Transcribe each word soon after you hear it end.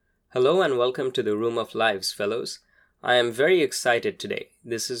Hello and welcome to the Room of Lives, fellows. I am very excited today.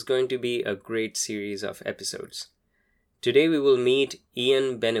 This is going to be a great series of episodes. Today we will meet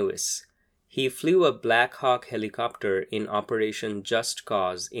Ian Benouis. He flew a Blackhawk helicopter in Operation Just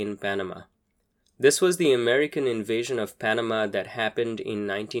Cause in Panama. This was the American invasion of Panama that happened in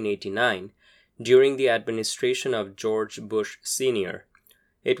 1989 during the administration of George Bush Sr.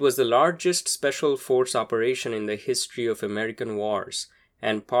 It was the largest special force operation in the history of American wars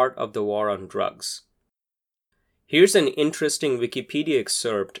and part of the war on drugs. Here's an interesting Wikipedia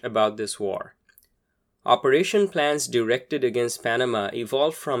excerpt about this war. Operation plans directed against Panama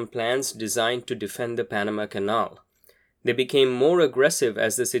evolved from plans designed to defend the Panama Canal. They became more aggressive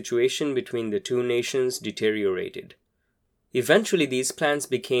as the situation between the two nations deteriorated. Eventually, these plans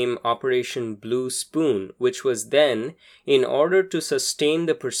became Operation Blue Spoon, which was then, in order to sustain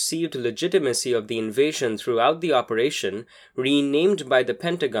the perceived legitimacy of the invasion throughout the operation, renamed by the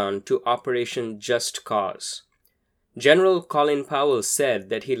Pentagon to Operation Just Cause. General Colin Powell said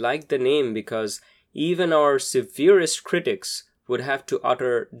that he liked the name because even our severest critics would have to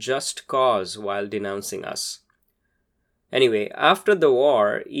utter just cause while denouncing us. Anyway, after the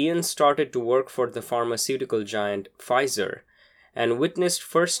war, Ian started to work for the pharmaceutical giant Pfizer and witnessed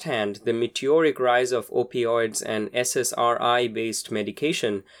firsthand the meteoric rise of opioids and SSRI-based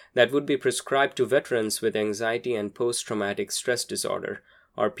medication that would be prescribed to veterans with anxiety and post-traumatic stress disorder,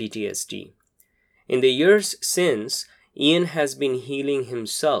 or PTSD. In the years since, Ian has been healing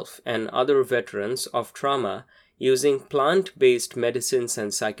himself and other veterans of trauma using plant-based medicines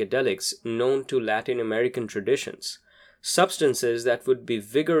and psychedelics known to Latin American traditions, substances that would be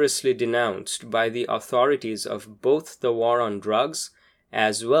vigorously denounced by the authorities of both the war on drugs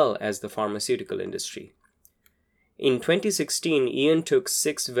as well as the pharmaceutical industry. In 2016, Ian took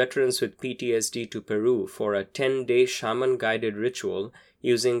 6 veterans with PTSD to Peru for a 10-day shaman-guided ritual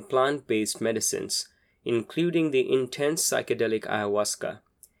using plant-based medicines, including the intense psychedelic ayahuasca.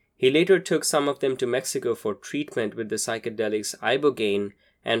 He later took some of them to Mexico for treatment with the psychedelics ibogaine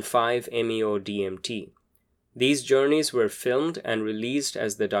and 5-MeO-DMT. These journeys were filmed and released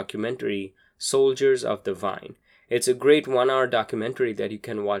as the documentary Soldiers of the Vine. It's a great 1-hour documentary that you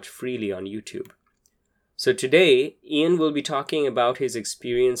can watch freely on YouTube. So today, Ian will be talking about his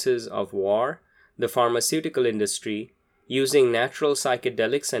experiences of war, the pharmaceutical industry, using natural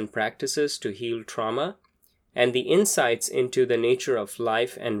psychedelics and practices to heal trauma, and the insights into the nature of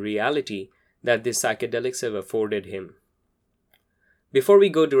life and reality that the psychedelics have afforded him. Before we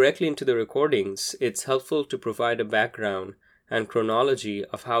go directly into the recordings, it's helpful to provide a background and chronology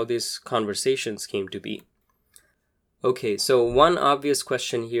of how these conversations came to be. Okay, so one obvious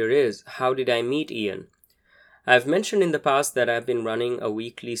question here is, how did I meet Ian? I've mentioned in the past that I've been running a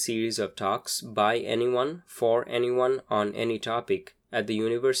weekly series of talks by anyone, for anyone, on any topic at the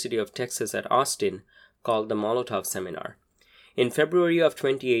University of Texas at Austin called the Molotov Seminar. In February of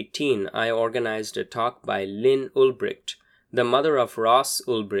 2018, I organized a talk by Lynn Ulbricht, the mother of Ross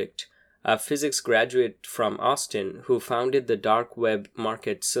Ulbricht, a physics graduate from Austin who founded the dark web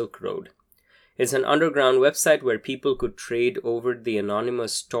market Silk Road. It's an underground website where people could trade over the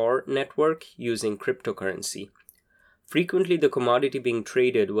anonymous Tor network using cryptocurrency. Frequently, the commodity being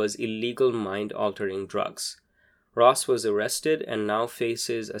traded was illegal mind-altering drugs. Ross was arrested and now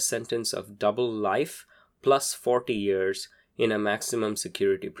faces a sentence of double life plus 40 years in a maximum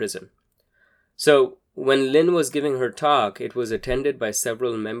security prison. So, when Lynn was giving her talk, it was attended by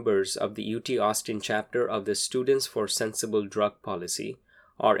several members of the UT Austin chapter of the Students for Sensible Drug Policy,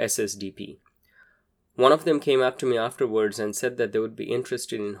 or SSDP. One of them came up to me afterwards and said that they would be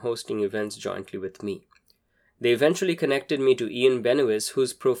interested in hosting events jointly with me. They eventually connected me to Ian Benouis,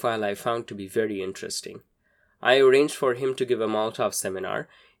 whose profile I found to be very interesting. I arranged for him to give a Molotov seminar,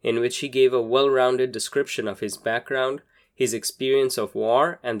 in which he gave a well-rounded description of his background, his experience of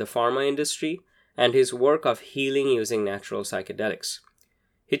war and the pharma industry, and his work of healing using natural psychedelics.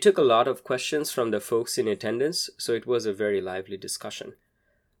 He took a lot of questions from the folks in attendance, so it was a very lively discussion.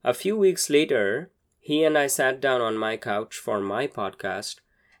 A few weeks later, he and I sat down on my couch for my podcast,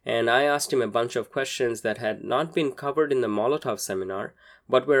 and I asked him a bunch of questions that had not been covered in the Molotov seminar,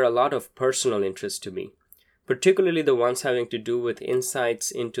 but were a lot of personal interest to me, particularly the ones having to do with insights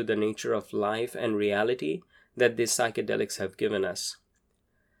into the nature of life and reality that these psychedelics have given us.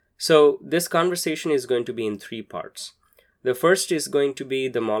 So this conversation is going to be in 3 parts. The first is going to be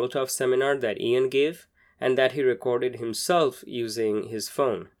the Molotov seminar that Ian gave and that he recorded himself using his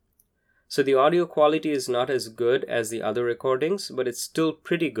phone. So the audio quality is not as good as the other recordings, but it's still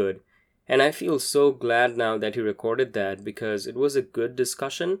pretty good. And I feel so glad now that he recorded that because it was a good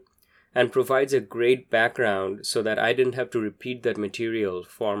discussion and provides a great background so that I didn't have to repeat that material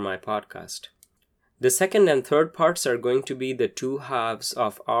for my podcast. The second and third parts are going to be the two halves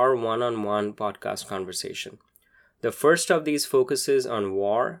of our one-on-one podcast conversation. The first of these focuses on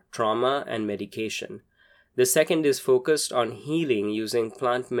war, trauma, and medication. The second is focused on healing using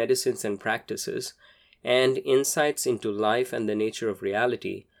plant medicines and practices, and insights into life and the nature of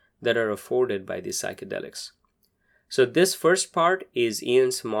reality that are afforded by these psychedelics. So this first part is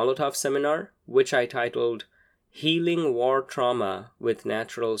Ian's Molotov seminar, which I titled Healing War Trauma with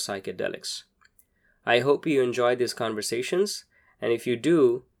Natural Psychedelics. I hope you enjoy these conversations, and if you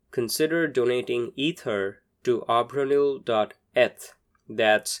do, consider donating Ether to abranil.eth.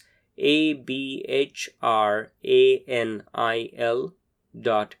 That's abranil.eth.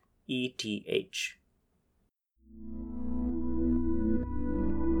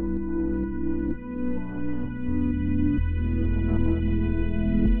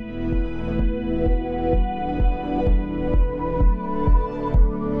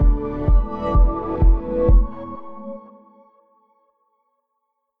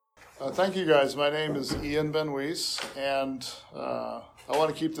 Thank you, guys. My name is Ian Benouis, and I want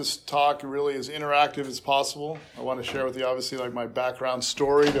to keep this talk really as interactive as possible. I want to share with you, obviously, like my background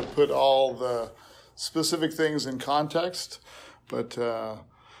story to put all the specific things in context. But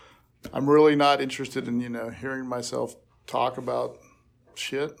I'm really not interested in, hearing myself talk about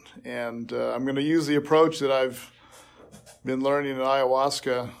shit. And I'm going to use the approach that I've been learning in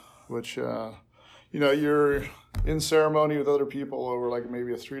ayahuasca, which, you're in ceremony with other people over like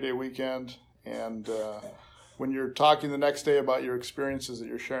maybe a 3-day weekend, and when you're talking the next day about your experiences that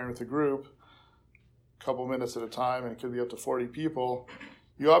you're sharing with the group, a couple minutes at a time, and it could be up to 40 people,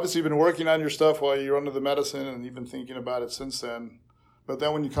 you obviously been working on your stuff while you're under the medicine, and you've been thinking about it since then. But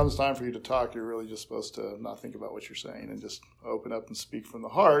then when it comes time for you to talk, you're really just supposed to not think about what you're saying and just open up and speak from the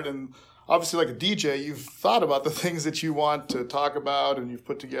heart. And obviously, like a DJ, you've thought about the things that you want to talk about, and you've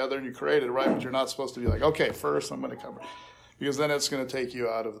put together and you created, right? But you're not supposed to be like, okay, first I'm going to cover, because then it's going to take you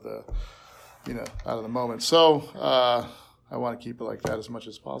out of the, out of the moment. So I want to keep it like that as much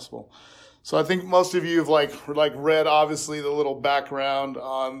as possible. So I think most of you have like read obviously the little background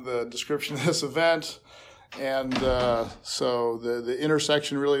on the description of this event. And so the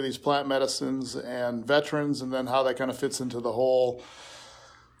intersection really of these plant medicines and veterans, and then how that kind of fits into the whole,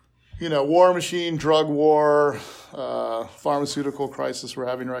 war machine, drug war, pharmaceutical crisis we're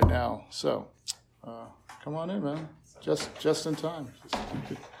having right now. So come on in, man. Just in time.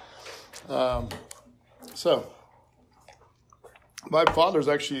 So my father's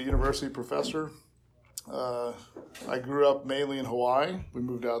actually a university professor. I grew up mainly in Hawaii. We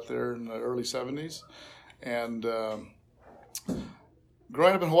moved out there in the early 70s. And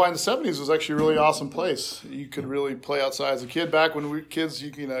growing up in Hawaii in the 70s was actually a really awesome place. You could really play outside as a kid. Back when we were kids,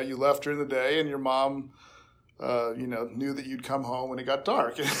 you left during the day, and your mom, knew that you'd come home when it got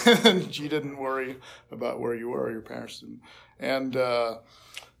dark. And she didn't worry about where you were, or your parents didn't. And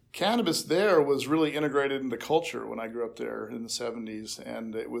cannabis there was really integrated into culture when I grew up there in the 70s.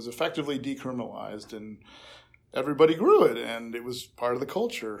 And it was effectively decriminalized, and everybody grew it, and it was part of the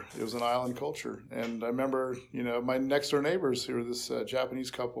culture. It was an island culture. And I remember, my next-door neighbors, who were this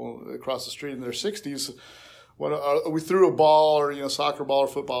Japanese couple across the street in their 60s, when we threw a ball or, soccer ball or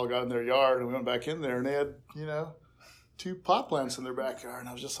football, got in their yard, and we went back in there, and they had, 2 pot plants in their backyard. And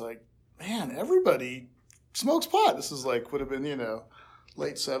I was just like, man, everybody smokes pot. This is would have been,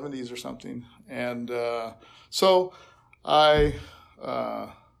 late 70s or something. And so I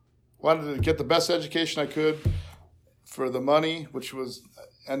wanted to get the best education I could for the money, which was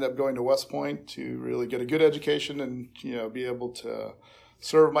end up going to West Point to really get a good education and be able to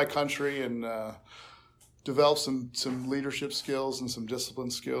serve my country and develop some leadership skills and some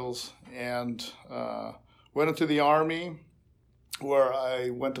discipline skills. And went into the Army, where I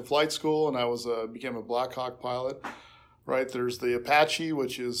went to flight school, and I became a Blackhawk pilot. Right, there's the Apache,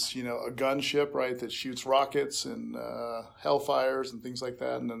 which is, a gunship, right, that shoots rockets and Hellfires and things like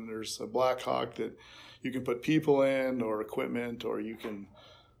that. And then there's a Blackhawk that you can put people in or equipment, or you can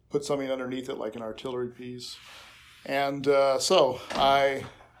put something underneath it like an artillery piece. And so I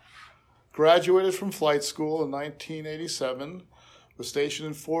graduated from flight school in 1987, was stationed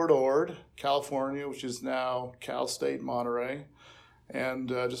in Fort Ord, California, which is now Cal State Monterey, and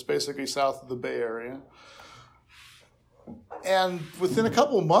just basically south of the Bay Area. And within a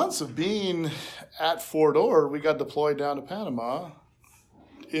couple of months of being at Fort Ord, we got deployed down to Panama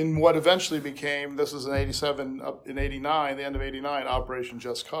in what eventually became, this is in 87, up in 89, the end of 89, Operation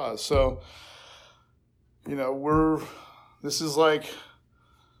Just Cause. So, this is like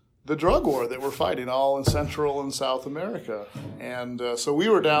the drug war that we're fighting all in Central and South America. And so we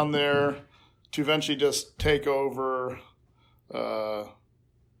were down there to eventually just take over, to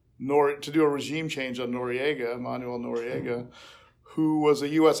do a regime change on Manuel Noriega, who was a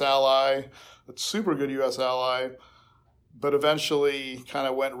U.S. ally, a super good U.S. ally, but eventually kind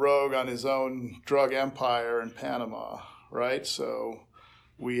of went rogue on his own drug empire in Panama, right? So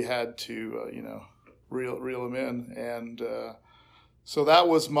we had to, reel him in. And so that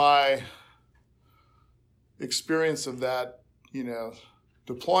was my experience of that,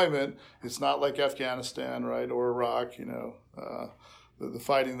 deployment. It's not like Afghanistan, right, or Iraq, the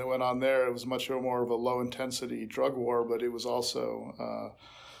fighting that went on there. It was much more of a low-intensity drug war, but it was also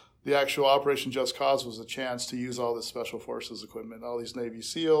the actual Operation Just Cause was a chance to use all this special forces equipment, all these Navy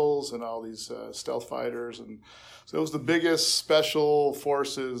SEALs and all these stealth fighters. And so it was the biggest special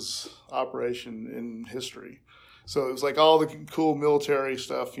forces operation in history. So it was like all the cool military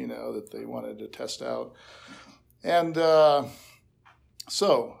stuff, that they wanted to test out. And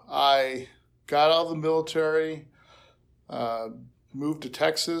so I got out of the military, moved to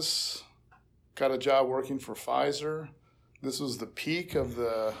Texas, got a job working for Pfizer. This was the peak of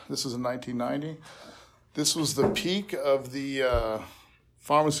this was in 1990. This was the peak of the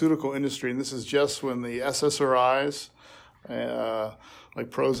pharmaceutical industry, and this is just when the SSRIs, like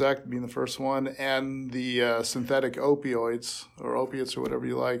Prozac being the first one, and the synthetic opioids, or opiates, or whatever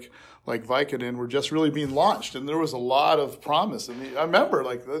you like Vicodin, were just really being launched, and there was a lot of promise. I remember,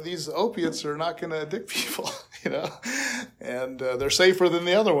 these opiates are not going to addict people, and they're safer than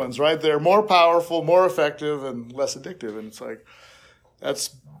the other ones, right? They're more powerful, more effective, and less addictive. And it's like,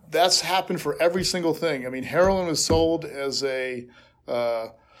 that's happened for every single thing. I mean, heroin was sold as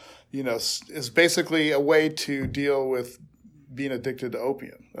is basically a way to deal with being addicted to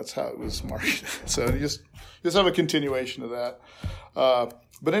opium. That's how it was marketed. So you just have a continuation of that.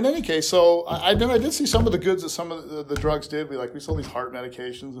 But in any case, so I did see some of the goods that some of the drugs did. We sold these heart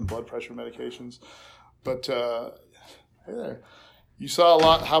medications and blood pressure medications. But hey there, you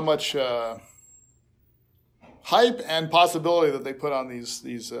saw how much hype and possibility that they put on these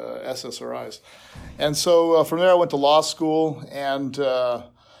SSRIs. And so from there I went to law school, and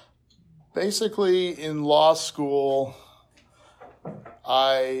basically in law school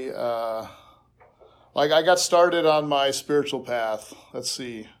I got started on my spiritual path. Let's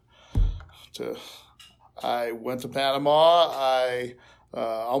see. I went to Panama. I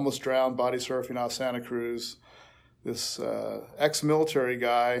almost drowned body surfing off Santa Cruz. This ex-military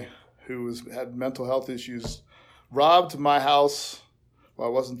guy who had mental health issues robbed my house while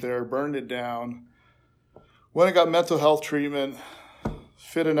I wasn't there, burned it down, went and got mental health treatment,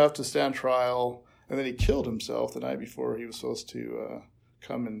 fit enough to stand trial, and then he killed himself the night before he was supposed to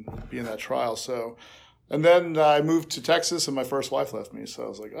come and be in that trial. So, and then I moved to Texas, and my first wife left me. So I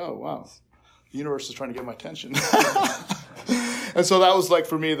was like, oh, wow, the universe is trying to get my attention. And so that was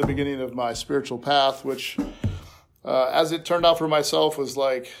for me, the beginning of my spiritual path, which, as it turned out for myself, was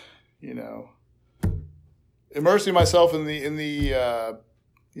immersing myself in the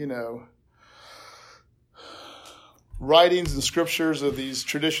writings and scriptures of these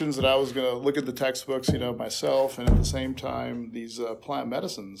traditions that I was going to look at the textbooks, myself, and at the same time, these plant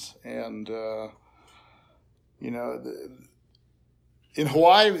medicines. And, in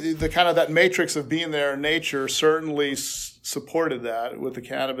Hawaii, the kind of that matrix of being there in nature certainly supported that with the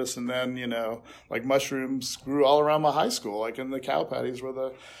cannabis. And then, mushrooms grew all around my high school, in the cow patties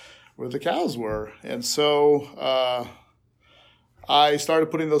where the cows were. And so I started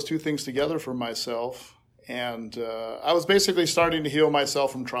putting those two things together for myself. And I was basically starting to heal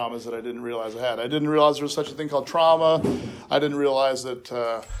myself from traumas that I didn't realize I had. I didn't realize there was such a thing called trauma. I didn't realize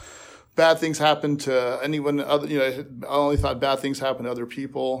that bad things happen to anyone other. I only thought bad things happen to other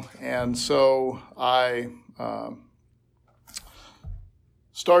people. And so I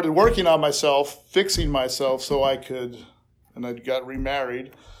started working on myself, fixing myself so I could, and I got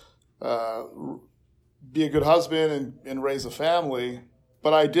remarried, be a good husband and raise a family.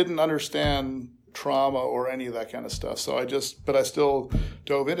 But I didn't understand trauma or any of that kind of stuff. So but I still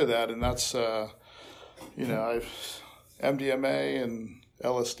dove into that. And that's, I've MDMA and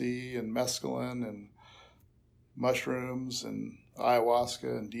LSD and mescaline and mushrooms and ayahuasca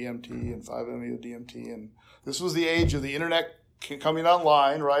and DMT and 5-MeO-DMT. And this was the age of the internet coming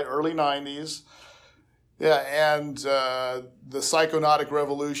online, right? Early 90s. Yeah, and the psychonautic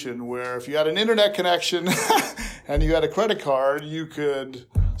revolution, where if you had an internet connection and you had a credit card, you could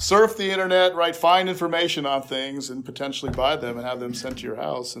surf the internet, right? Find information on things and potentially buy them and have them sent to your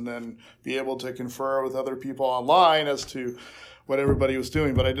house, and then be able to confer with other people online as to what everybody was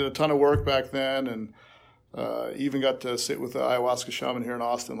doing. But I did a ton of work back then, and Even got to sit with the ayahuasca shaman here in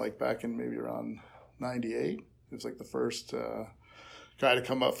Austin, like back in maybe around 98. It was like the first guy to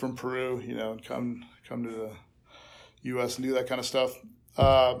come up from Peru, and come to the U.S. and do that kind of stuff.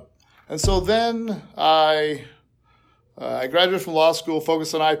 And so then I graduated from law school,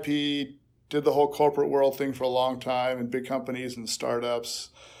 focused on IP, did the whole corporate world thing for a long time in big companies and startups,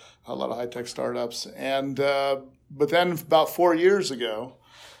 a lot of high-tech startups. And but then about 4 years ago,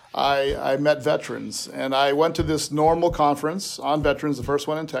 I met veterans, and I went to this normal conference on veterans, the first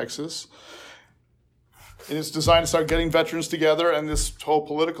one in Texas. And it's designed to start getting veterans together and this whole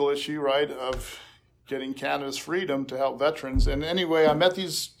political issue, right, of getting Canada's freedom to help veterans. And anyway, I met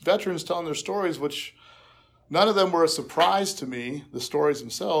these veterans telling their stories, which none of them were a surprise to me, the stories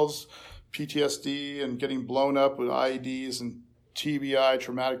themselves, PTSD and getting blown up with IEDs and TBI,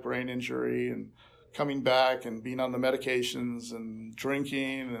 traumatic brain injury, and coming back and being on the medications and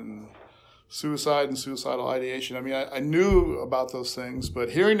drinking and suicide and suicidal ideation. I mean, I knew about those things, but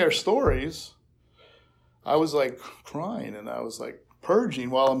hearing their stories, I was like crying and I was like purging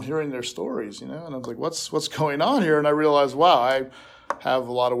while I'm hearing their stories, and I was like, what's going on here? And I realized, wow, I have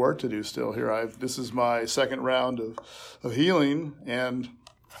a lot of work to do still here. This is my second round of healing, and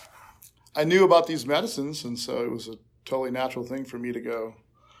I knew about these medicines, and so it was a totally natural thing for me to go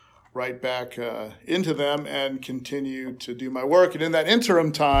right back into them and continue to do my work. And in that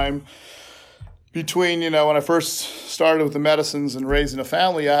interim time, between, when I first started with the medicines and raising a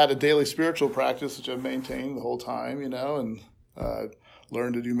family, I had a daily spiritual practice, which I've maintained the whole time, and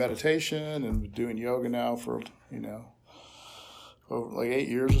learned to do meditation and doing yoga now for, over like 8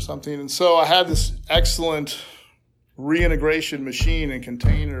 years or something. And so I had this excellent reintegration machine and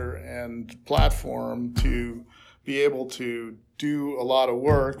container and platform to be able to do a lot of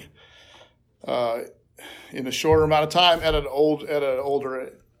work in a shorter amount of time at an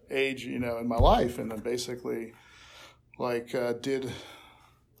older age, in my life. And then basically did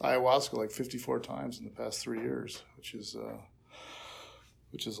ayahuasca like 54 times in the past 3 years, which is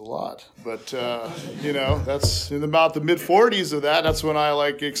a lot. But, that's in about the mid-40s of that. That's when I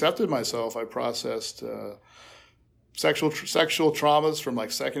accepted myself. I processed sexual traumas from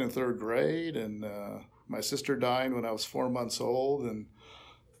second and third grade, and my sister died when I was 4 months old, and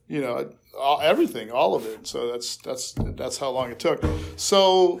everything, all of it. So that's how long it took.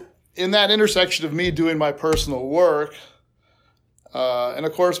 So in that intersection of me doing my personal work, and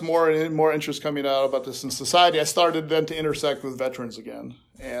of course more interest coming out about this in society, I started then to intersect with veterans again.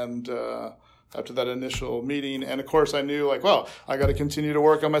 And after that initial meeting, and of course I knew I got to continue to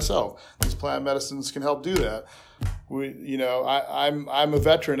work on myself. These plant medicines can help do that. I'm a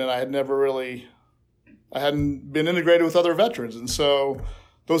veteran, and I hadn't been integrated with other veterans, and so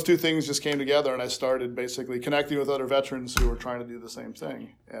those two things just came together, and I started basically connecting with other veterans who were trying to do the same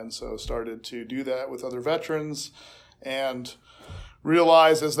thing. And so started to do that with other veterans, and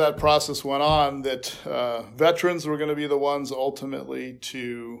realized as that process went on that veterans were going to be the ones ultimately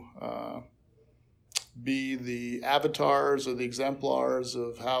to be the avatars or the exemplars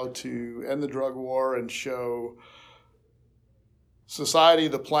of how to end the drug war and show society,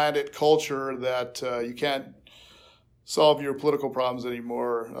 the planet, culture that you can't solve your political problems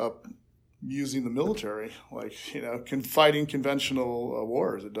anymore using the military, fighting conventional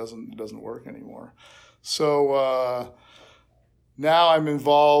wars. It doesn't work anymore. So now I'm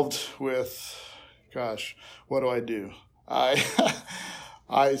involved with, what do I do?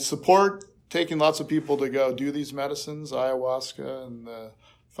 I support taking lots of people to go do these medicines, ayahuasca and the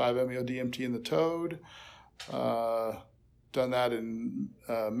 5-MeO-DMT and the toad. Done that in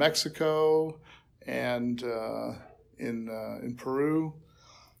Mexico and in Peru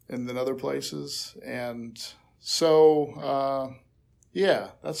and then other places. And so,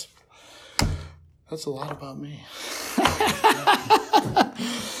 that's a lot about me.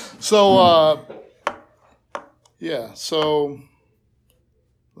 So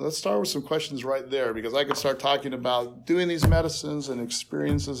let's start with some questions right there, because I could start talking about doing these medicines and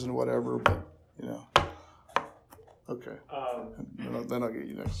experiences and whatever, but, Okay. Then I'll get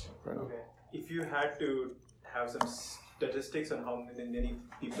you next. Right. Okay. If you had to have some statistics on how many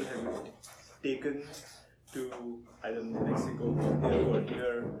people have you taken to either Mexico or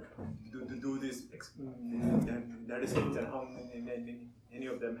here to do these medicines, and how many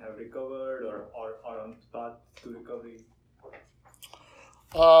of them have recovered or are on path to recovery?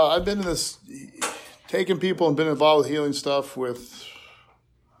 I've been in this, taking people and been involved with healing stuff with,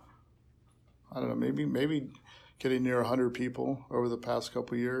 I don't know, maybe getting near 100 people over the past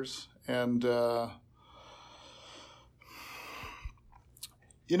couple of years. And,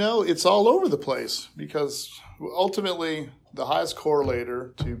 it's all over the place, because ultimately the highest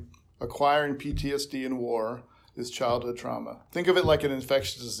correlator to acquiring PTSD in war is childhood trauma. Think of it like an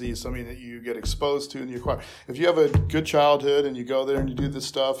infectious disease, something that you get exposed to and you acquire. If you have a good childhood and you go there and you do this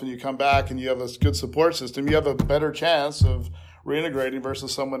stuff and you come back and you have a good support system, you have a better chance of reintegrating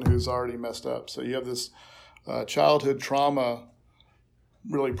versus someone who's already messed up. So you have this childhood trauma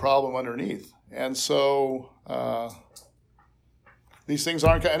really problem underneath. And so these things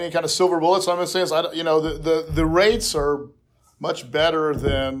aren't any kind of silver bullets. So I'm saying is, the rates are much better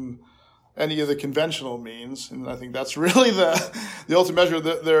than any of the conventional means, and I think that's really the ultimate measure.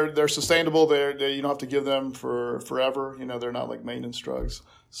 That they're sustainable. They you don't have to give them for forever. They're not like maintenance drugs.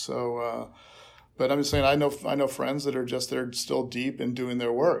 So, but I'm just saying, I know friends that are they're still deep in doing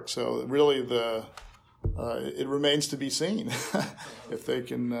their work. So really, it remains to be seen if they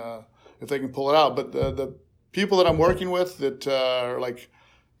can pull it out. But the people that I'm working with that are like,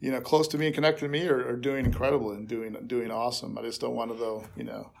 close to me and connected to me are doing incredible and doing awesome. I just don't want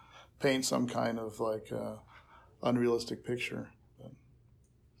to paint some kind of like unrealistic picture.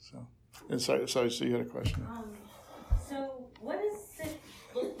 Sorry, so you had a question. So what is it?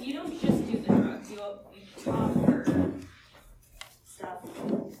 Well, you don't just do the drugs. You talk or stuff.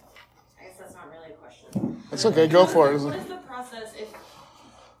 I guess that's not really a question. That's okay. Go for it. What is the process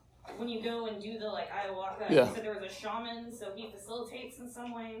when you go and do the ayahuasca? Yeah. You said there was a shaman, so he facilitates in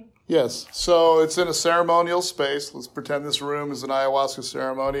some way. Yes. So it's in a ceremonial space. Let's pretend this room is an ayahuasca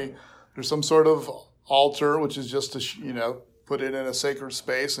ceremony. There's some sort of altar, which is just to put it in a sacred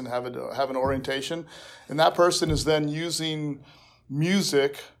space and have an orientation, and that person is then using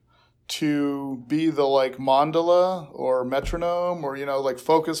music to be the mandala or metronome or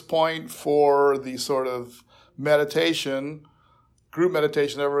focus point for the sort of meditation, group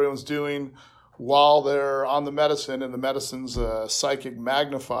meditation everyone's doing while they're on the medicine, and the medicine's a psychic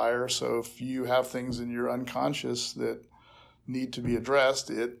magnifier. So if you have things in your unconscious that need to be addressed,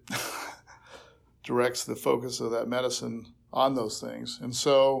 it directs the focus of that medicine on those things. And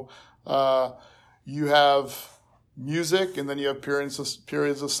so you have music, and then you have periods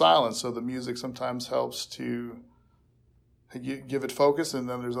of silence. So the music sometimes helps to give it focus, and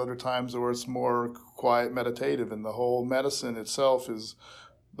then there's other times where it's more quiet, meditative, and the whole medicine itself is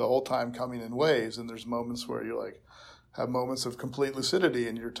the whole time coming in waves. And there's moments where you have moments of complete lucidity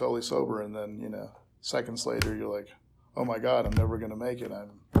and you're totally sober, and then seconds later you're like, oh my God, I'm never going to make it.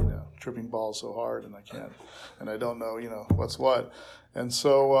 I'm tripping balls so hard and I can't, and I don't know what's what. And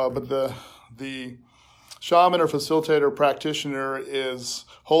so but the shaman or facilitator practitioner is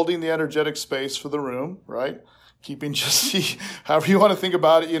holding the energetic space for the room, right? Keeping just however you want to think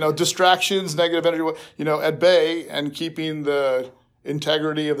about it, distractions, negative energy, at bay, and keeping the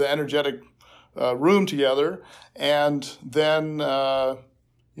integrity of the energetic room together, and then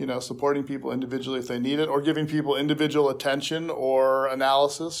supporting people individually if they need it, or giving people individual attention or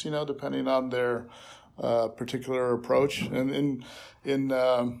analysis, depending on their particular approach. And in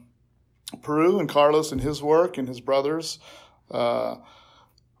Peru, and Carlos and his work and his brothers,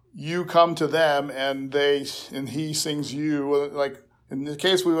 you come to them and he sings you. Like in the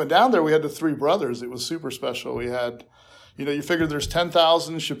case we went down there, we had the three brothers. It was super special. We had, you figure there's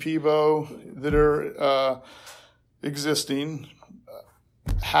 10,000 Shipibo that are existing.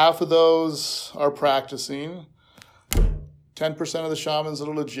 Half of those are practicing. 10% of the shamans that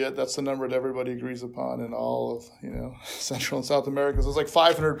are legit. That's the number that everybody agrees upon in all of, Central and South America. So it's like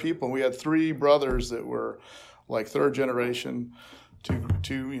 500 people. And we had three brothers that were like third generation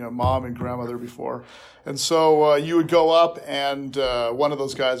to mom and grandmother before. And so you would go up and one of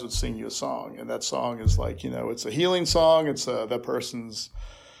those guys would sing you a song. And that song is like, it's a healing song. It's that person's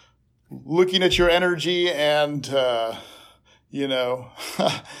looking at your energy and,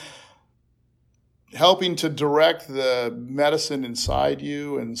 helping to direct the medicine inside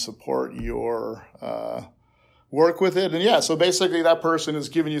you and support your work with it. And so basically that person is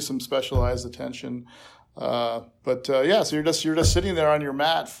giving you some specialized attention. So you're just sitting there on your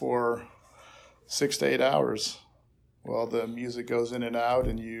mat for 6 to 8 hours while the music goes in and out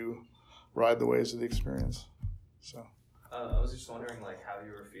and you ride the waves of the experience. So I was just wondering how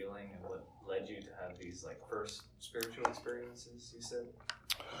you were feeling and what led you to have these first spiritual experiences, you said?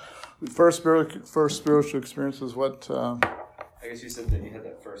 First spiritual experiences, what? I guess you said that you had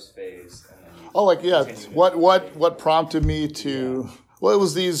that first phase. And then what prompted me to, it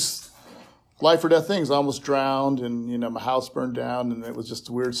was these life or death things. I almost drowned and, my house burned down and it was just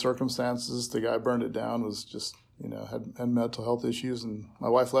weird circumstances. The guy burned it down was just, had mental health issues and my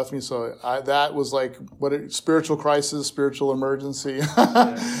wife left me. So that was spiritual crisis, spiritual emergency.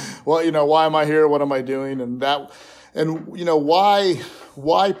 Well, why am I here? What am I doing?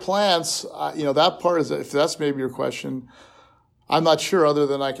 Why plants? That part is, if that's maybe your question, I'm not sure, other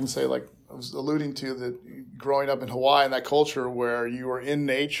than I can say, like I was alluding to, that growing up in Hawaii and that culture where you were in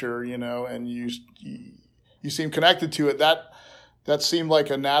nature, and you seem connected to it, that seemed like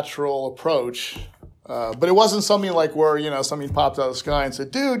a natural approach. But it wasn't something like where, something popped out of the sky and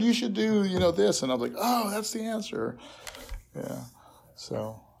said, dude, you should do, this. And I was like, oh, that's the answer. Yeah.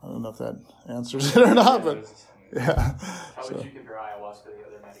 So I don't know if that answers it or not, but yeah. How would you compare ayahuasca to the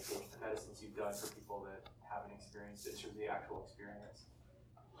other medicines you've done for people that haven't experienced it, through the actual experience?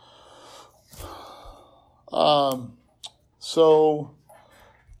 So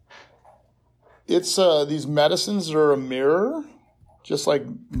it's these medicines are a mirror, just like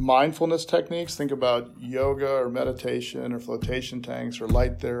mindfulness techniques. Think about yoga or meditation or flotation tanks or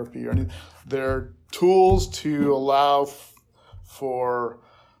light therapy or anything. They're tools to allow for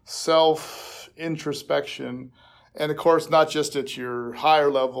self-introspection. And of course, not just at your higher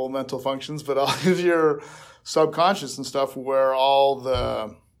level mental functions, but all of your subconscious and stuff, where all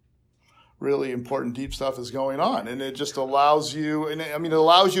the really important deep stuff is going on. And it just allows you, and it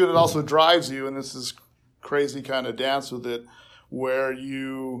allows you, and it also drives you. And this is crazy kind of dance with it, where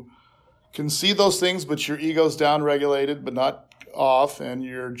you can see those things, but your ego's down-regulated, but not off, and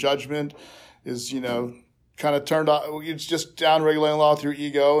your judgment is, kind of turned off. It's just down-regulating along with your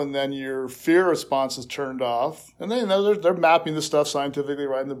ego, and then your fear response is turned off. And then they're mapping this stuff scientifically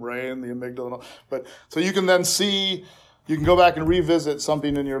right in the brain, the amygdala, and all. But so you can then see, you can go back and revisit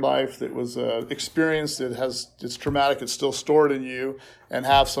something in your life that was experienced, it's traumatic, it's still stored in you, and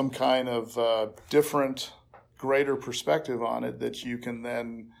have some kind of different, greater perspective on it that you can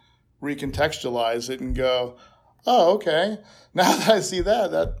then recontextualize it and go, oh, okay, now that I see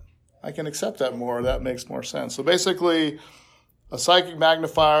that I can accept that more. That makes more sense. So basically, a psychic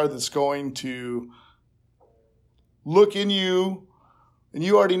magnifier that's going to look in you, and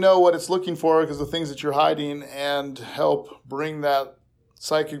you already know what it's looking for because the things that you're hiding, and help bring that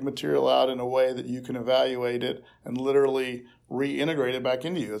psychic material out in a way that you can evaluate it and literally reintegrate it back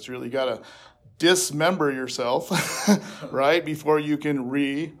into you. It's really got to dismember yourself, right, before you can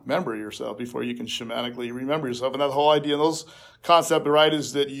remember yourself, before you can shamanically remember yourself. And that whole idea, and those concept, right,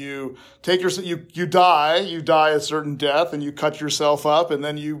 is that you take you die a certain death, and you cut yourself up, and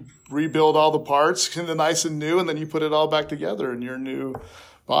then you rebuild all the parts into nice and new, and then you put it all back together in your new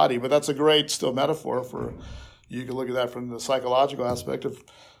body. But that's a great still metaphor for, you can look at that from the psychological aspect of,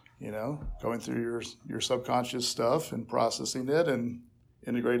 going through your subconscious stuff and processing it and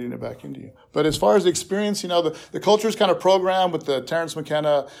integrating it back into you. But as far as the experience, the culture is kind of programmed with the Terence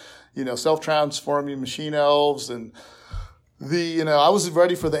McKenna, self-transforming machine elves, and I was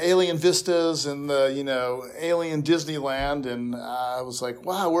ready for the alien vistas and the, alien Disneyland. And I was like,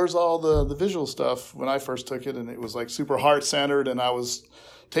 wow, where's all the visual stuff when I first took it? And it was like super heart-centered. And I was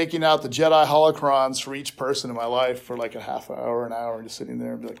taking out the Jedi holocrons for each person in my life for like a half hour, an hour, and just sitting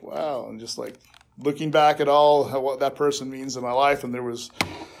there and be like, wow. And just like looking back at what that person means in my life. And there was,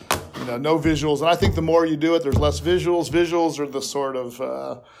 no visuals. And I think the more you do it, there's less visuals. Visuals are the sort of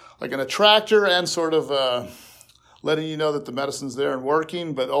like an attractor and sort of letting you know that the medicine's there and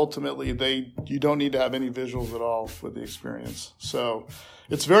working, but ultimately you don't need to have any visuals at all with the experience. So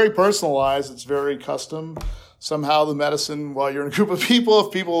it's very personalized. It's very custom. Somehow the medicine, while you're in a group of people,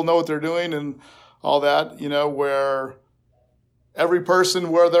 if people know what they're doing and all that, where every person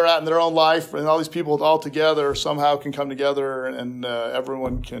where they're at in their own life and all these people all together somehow can come together, and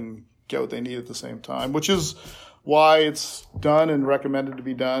everyone can get what they need at the same time, which is why it's done and recommended to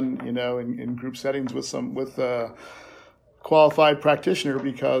be done, in group settings with a qualified practitioner,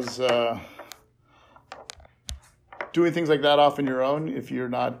 because doing things like that off on your own, if you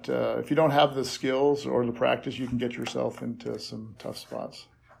don't have the skills or the practice, you can get yourself into some tough spots.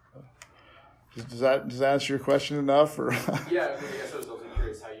 Does that answer your question enough? Or Yeah, I guess I was also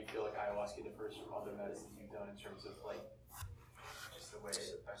curious how you feel like ayahuasca differs from other medicines you've done in terms of like just the way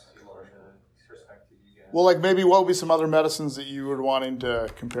it affects people or the perspective you get. Well, like maybe what would be some other medicines that you were wanting to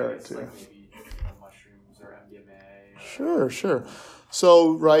compare it to? Like maybe mushrooms or MDMA. Sure.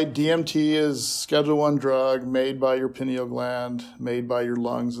 So, right, DMT is Schedule I drug made by your pineal gland, made by your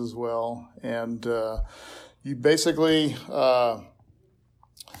lungs as well. And you basically,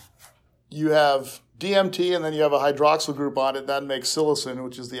 you have DMT, and then you have a hydroxyl group on it. That makes psilocin,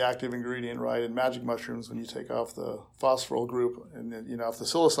 which is the active ingredient, right, in magic mushrooms when you take off the phosphoryl group and, off the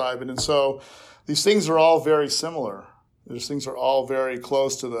psilocybin. And so these things are all very similar. These things are all very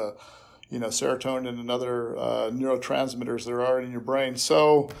close to the serotonin and other neurotransmitters that are already in your brain.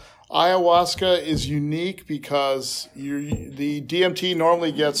 So ayahuasca is unique because the DMT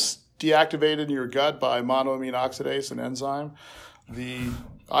normally gets deactivated in your gut by monoamine oxidase, an enzyme. The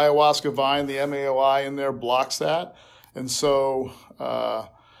ayahuasca vine, the MAOI in there, blocks that. And so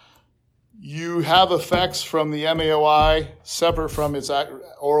you have effects from the MAOI separate from its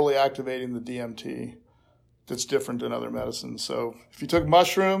orally activating the DMT that's different than other medicines. So if you took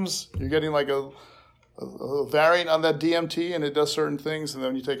mushrooms, you're getting like a variant on that DMT, and it does certain things. And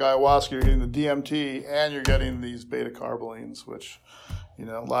then when you take ayahuasca, you're getting the DMT, and you're getting these beta-carbolines, which, a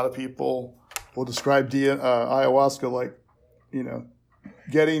lot of people will describe ayahuasca like,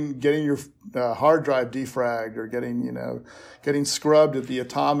 getting your hard drive defragged, or getting scrubbed at the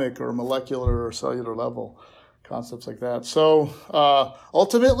atomic or molecular or cellular level, concepts like that. So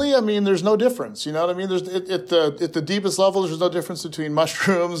ultimately, there's no difference. You know what I mean? There's at the deepest level, there's no difference between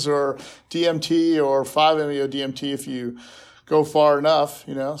mushrooms or DMT or 5-MeO DMT if you go far enough.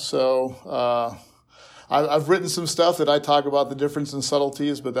 So I've written some stuff that I talk about the difference in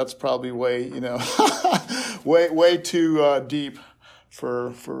subtleties, but that's probably way way too deep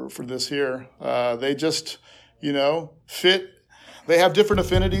for this here. They just fit. They have different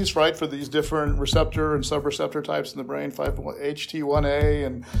affinities, right, for these different receptor and subreceptor types in the brain, HT1A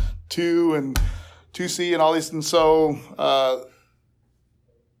and 2 and 2C and all these. And so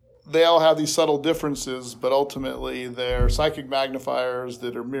they all have these subtle differences, but ultimately they're psychic magnifiers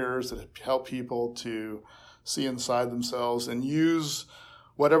that are mirrors that help people to see inside themselves and use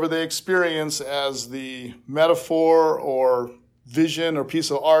whatever they experience as the metaphor or vision or piece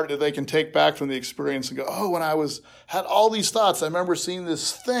of art that they can take back from the experience and go, oh, when I had all these thoughts, I remember seeing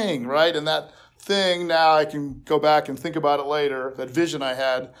this thing, right? And that thing, now I can go back and think about it later. That vision I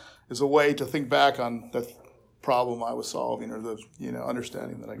had is a way to think back on that problem I was solving, or the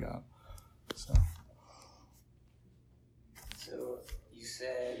understanding that I got. So you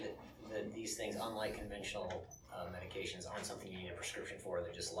said that these things, unlike conventional medications, aren't something you need a prescription for.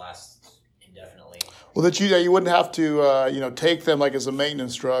 They just last indefinitely. Well, that you wouldn't have to take them like as a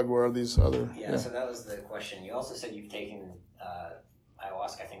maintenance drug, where these other. Yeah. So that was the question. You also said you've taken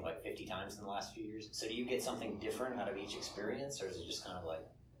ayahuasca, I think, like 50 times in the last few years. So do you get something different out of each experience, or is it just kind of like,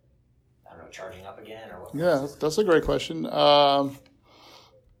 I don't know, charging up again, or what? Yeah, that's a great question.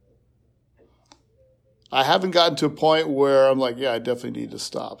 I haven't gotten to a point where I'm like, yeah, I definitely need to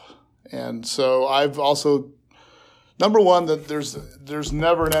stop. And so I've also, number one, that there's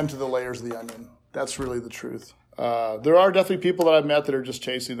never an end to the layers of the onion. That's really the truth. There are definitely people that I've met that are just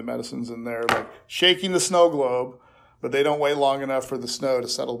chasing the medicines, and they're like shaking the snow globe, but they don't wait long enough for the snow to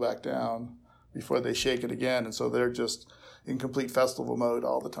settle back down before they shake it again. And so they're just in complete festival mode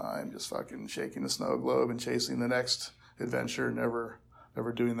all the time, just fucking shaking the snow globe and chasing the next adventure, never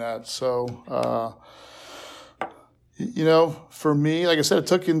doing that. So, for me, like I said, it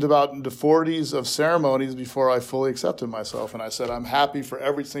took into about the 40s of ceremonies before I fully accepted myself. And I said, I'm happy for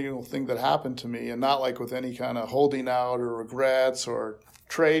every single thing that happened to me, and not like with any kind of holding out or regrets or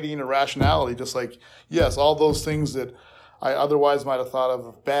trading or rationality. Just like, yes, all those things that I otherwise might have thought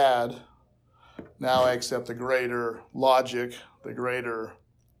of bad, now I accept the greater logic, the greater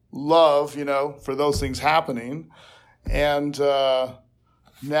love, for those things happening. And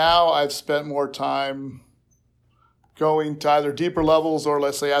now I've spent more time going to either deeper levels, or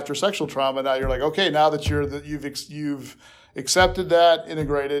let's say after sexual trauma, now you're like, okay, now that you've accepted that,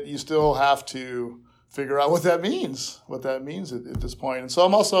 integrated, you still have to figure out what that means at this point. And so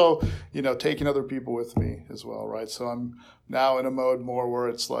I'm also, taking other people with me as well, right? So I'm now in a mode more where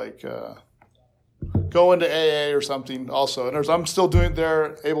it's like going to AA or something also. And I'm still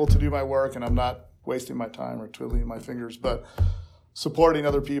able to do my work, and I'm not wasting my time or twiddling my fingers, but supporting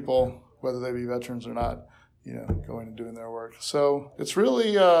other people, whether they be veterans or not, going and doing their work. So it's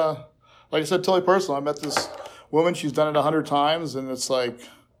really, like I said, totally personal. I met this woman, she's done it 100 times, and it's like,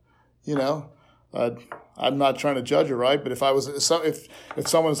 I'm not trying to judge her, right? But if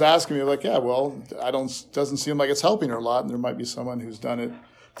someone's asking me, like, yeah, well, doesn't seem like it's helping her a lot, and there might be someone who's done it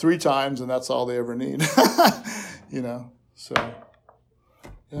 3 times, and that's all they ever need, so.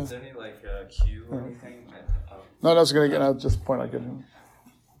 Yeah. Is there any cue or anything? No, that's going to get, I'll just point out,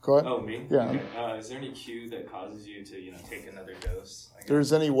 go ahead. Oh, me? Yeah. Okay. Is there any cue that causes you to, take another dose?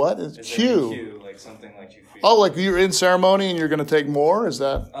 There's any what? Is cue? there any cue, like something like you feel? Oh, like you're in ceremony and you're going to take more? Is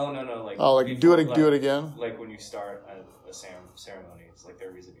that? Oh, no. Do it again? Like when you start a ceremony, it's like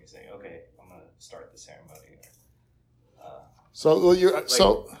the reason you say, okay, I'm going to start the ceremony.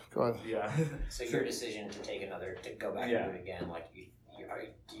 Go ahead. Yeah. So your decision to go back and do it again, like, do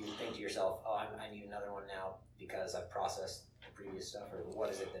you think to yourself, oh, I need another one now because I've processed the previous stuff, or what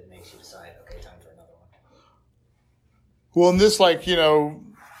is it that makes you decide, okay, time for another one? Well, in this,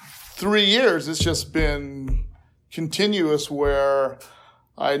 3 years, it's just been continuous where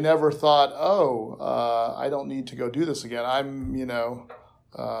I never thought, I don't need to go do this again. I'm,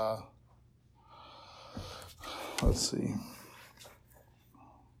 let's see.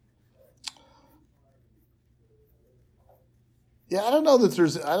 Yeah, I don't know that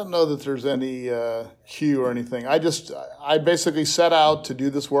there's any cue or anything. I basically set out to do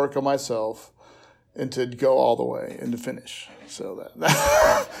this work on myself and to go all the way and to finish. So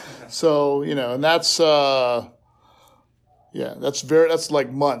so and that's that's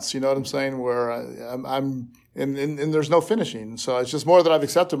like months. You know what I'm saying? Where I'm and there's no finishing. So it's just more that I've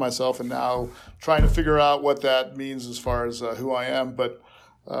accepted myself and now trying to figure out what that means as far as who I am. But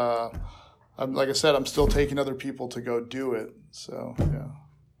like I said, I'm still taking other people to go do it. So, yeah,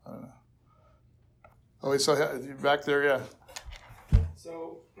 I don't know. Oh, wait, so back there, yeah.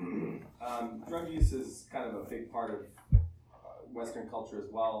 So, drug use is kind of a big part of Western culture as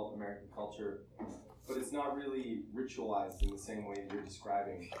well, American culture, but it's not really ritualized in the same way you're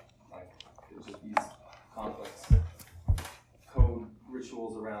describing. Like, there's just these complex code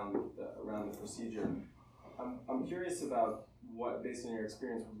rituals around the procedure. I'm curious about what, based on your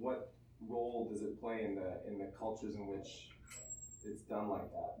experience, what role does it play in the cultures in which it's done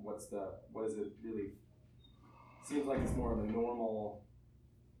like that? What is it really? Seems like it's more of a normal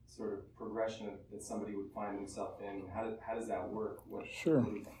sort of progression that somebody would find himself in. How does that work? Sure.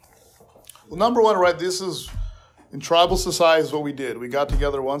 Well, number one, right, this is, in tribal societies, what we did. We got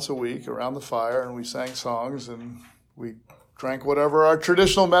together once a week around the fire and we sang songs and we drank whatever our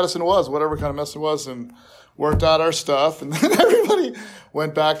traditional medicine was, whatever kind of medicine it was, and worked out our stuff. And then everybody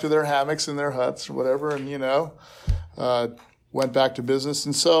went back to their hammocks and their huts or whatever and, went back to business.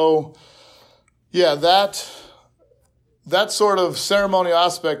 And so, yeah, that sort of ceremonial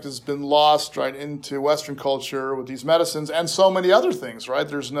aspect has been lost right into Western culture with these medicines and so many other things, right?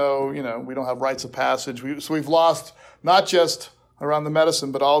 There's no, we don't have rites of passage. So we've lost not just around the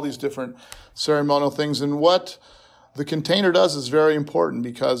medicine, but all these different ceremonial things. And what the container does is very important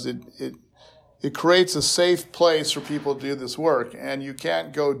because it creates a safe place for people to do this work. And you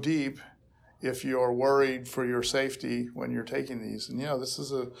can't go deep if you're worried for your safety when you're taking these. And, this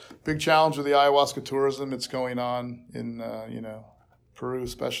is a big challenge with the ayahuasca tourism. It's going on in, Peru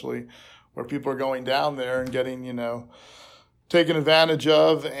especially, where people are going down there and getting, taken advantage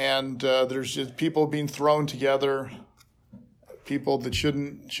of. And there's just people being thrown together, people that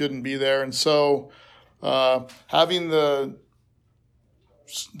shouldn't be there. And so having the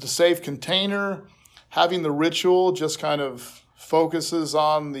safe container, having the ritual just kind of focuses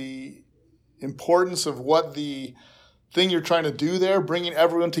on the importance of what the thing you're trying to do there, bringing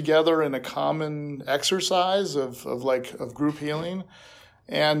everyone together in a common exercise of group healing.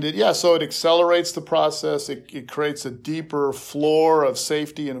 And so it accelerates the process. It creates a deeper floor of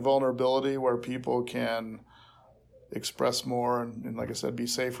safety and vulnerability where people can express more and like I said, be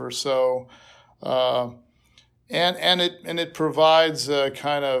safer. So, and it provides a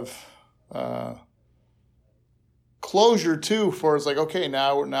kind of, closure too for it's like, okay,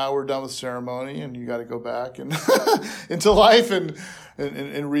 now we're done with ceremony and you got to go back and into life and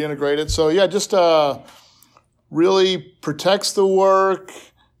reintegrate it. So just really protects the work,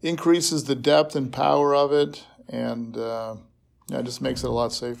 increases the depth and power of it, and it just makes it a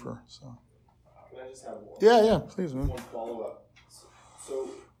lot safer. So can I just have one? Yeah, please, man. One follow-up.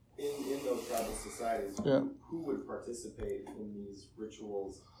 So in those tribal societies, who would participate in these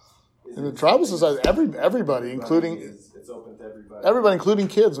rituals? In the tribal society, everybody, including it's open to everybody. Everybody, including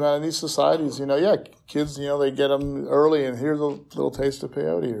kids, man. In these societies, kids, they get them early, and here's a little taste of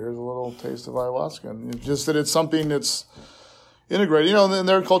peyote, here's a little taste of ayahuasca, and just that it's something that's integrated. And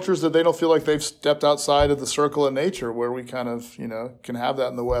there are cultures that they don't feel like they've stepped outside of the circle of nature, where we kind of, can have that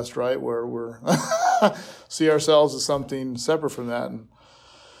in the West, right, where we're see ourselves as something separate from that. And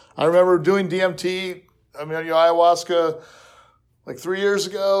I remember doing DMT, ayahuasca, like 3 years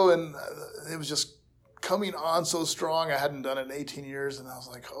ago, and it was just coming on so strong. I hadn't done it in 18 years, and I was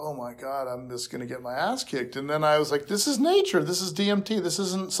like, oh my God, I'm just going to get my ass kicked. And then I was like, this is nature. This is DMT. This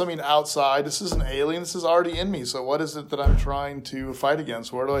isn't something outside. This isn't alien. This is already in me. So what is it that I'm trying to fight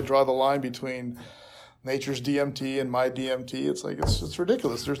against? Where do I draw the line between nature's DMT and my DMT? It's like, it's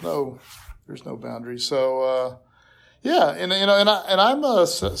ridiculous. There's no boundary. So, and I'm a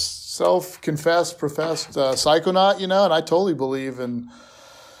self-confessed, professed psychonaut, and I totally believe in,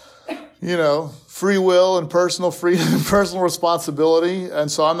 free will and personal freedom and personal responsibility. And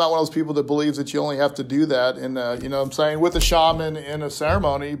so I'm not one of those people that believes that you only have to do that in, I'm saying, with a shaman in a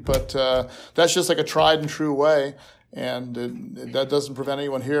ceremony, but that's just like a tried and true way. And that doesn't prevent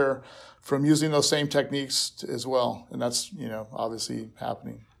anyone here from using those same techniques as well. And that's, obviously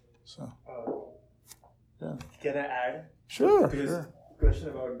happening. So. Yeah. Can I add? Sure. Question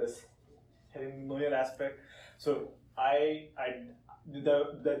about this ceremonial aspect. So I'm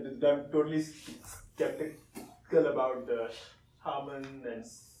totally skeptical about the shaman and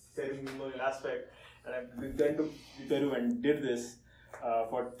ceremonial aspect. And I went to Peru and did this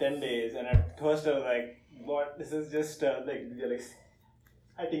for 10 days. And at first I was like, what? This is just like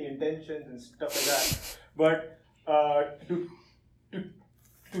setting intentions and stuff like that. But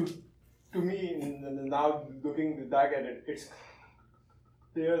to me, now looking back at it, it's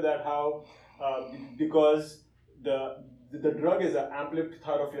clear that how because the drug is an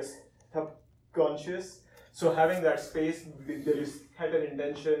amplifier of your subconscious. So having that space, there is certain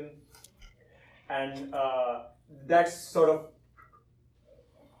intention, and that sort of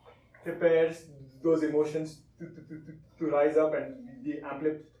prepares those emotions to rise up and be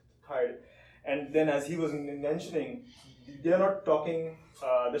amplified. And then, as he was mentioning, they are not talking,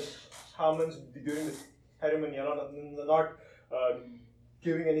 the shamans during the ceremony are not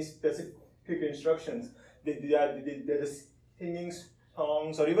giving any specific instructions. They're just singing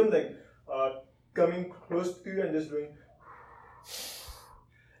songs, or even like coming close to you and just doing.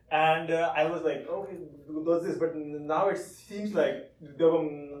 And I was like, okay, does this? But now it seems like the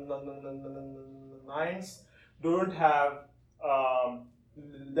minds don't have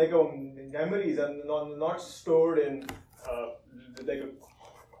like memories and not stored in like a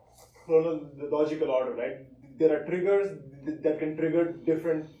chronological order, right? There are triggers that can trigger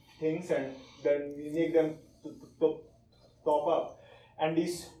different things, and then we make them pop up. And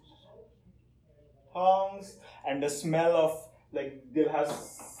these songs and the smell of, like, they'll have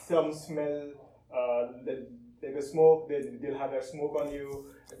some smell, like a smoke, they'll have that smoke on you,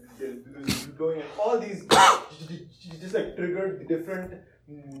 they'll blowing, and all these just like trigger different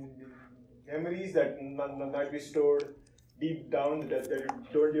memories that might be stored deep down that you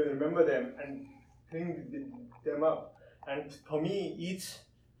don't even remember them, and bring them up. And for me, each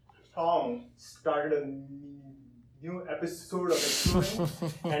song started a new episode of exploring,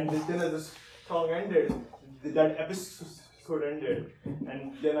 and then as the song ended, that episode ended,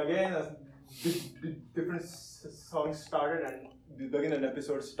 and then again different songs started, and again an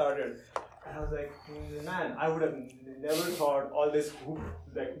episode started. And I was like, man, I would have never thought all this woo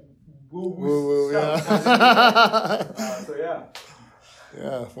stuff. Yeah. So yeah.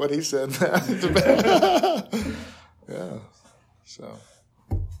 Yeah, what he said. Yeah. So,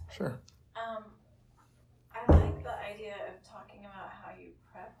 sure. I like the idea of talking about how you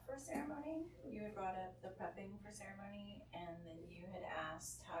prep for ceremony. You had brought up the prepping for ceremony, and then you had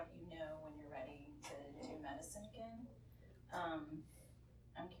asked how do you know when you're ready to do medicine again.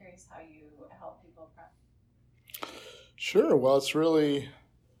 I'm curious how you help people prep. Sure. Well, it's really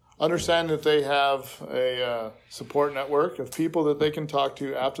understand that they have a support network of people that they can talk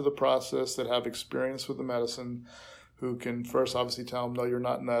to after the process that have experience with the medicine, who can first obviously tell them, no, you're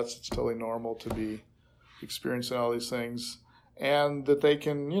not nuts. It's totally normal to be experiencing all these things. And that they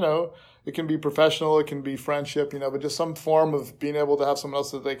can, it can be professional, it can be friendship, but just some form of being able to have someone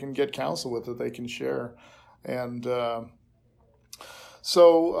else that they can get counsel with, that they can share. And and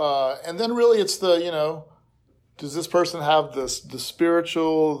then really it's the, does this person have the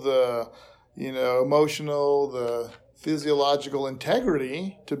spiritual, the, emotional, the physiological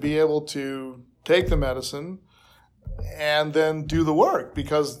integrity to be able to take the medicine and then do the work?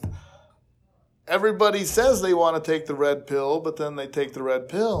 Because everybody says they want to take the red pill, but then they take the red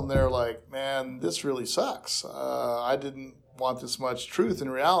pill and they're like, man, this really sucks. I didn't want this much truth in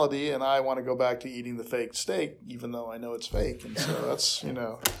reality, and I want to go back to eating the fake steak, even though I know it's fake. And so that's,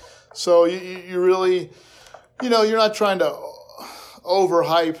 so you really, you're not trying to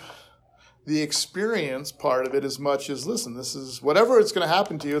overhype the experience part of it as much as, listen, this is whatever it's going to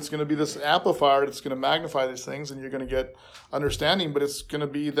happen to you. It's going to be this amplifier that's going to magnify these things, and you're going to get understanding, but it's going to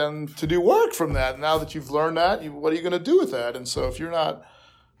be then to do work from that. Now that you've learned that, what are you going to do with that? And so if you're not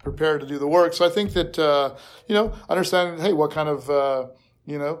prepared to do the work, so I think that, understanding, hey, what kind of,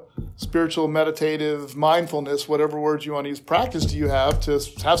 spiritual, meditative, mindfulness, whatever words you want to use, practice do you have to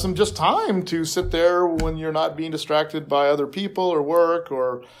have some just time to sit there when you're not being distracted by other people or work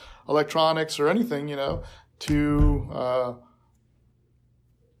or electronics or anything, to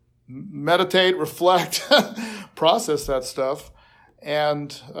meditate, reflect, process that stuff.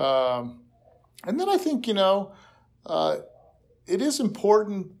 And then I think, it is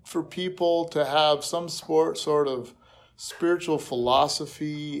important for people to have some sort of spiritual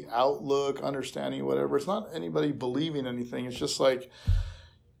philosophy, outlook, understanding, whatever. It's not anybody believing anything. It's just like,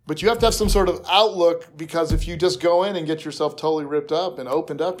 but you have to have some sort of outlook, because if you just go in and get yourself totally ripped up and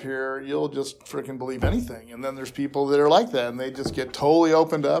opened up here, you'll just freaking believe anything. And then there's people that are like that, and they just get totally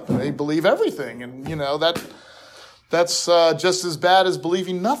opened up and they believe everything. And, that's just as bad as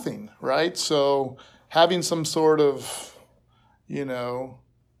believing nothing, right? So having some sort of,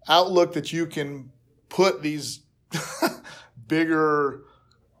 outlook that you can put these bigger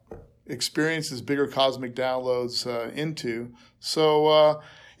experiences, bigger cosmic downloads into. So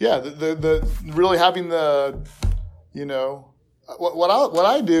the really having the, you know, what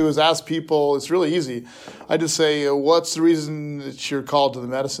I do is ask people. It's really easy. I just say, what's the reason that you're called to the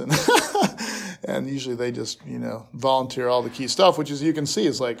medicine? And usually they just, you know, volunteer all the key stuff, which is, you can see,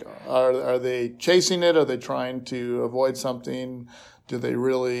 is like, are they chasing it? Are they trying to avoid something? Do they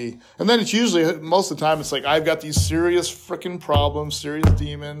really? And then it's usually, most of the time, it's like, I've got these serious freaking problems, serious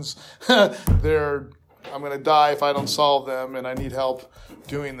demons. I'm going to die if I don't solve them, and I need help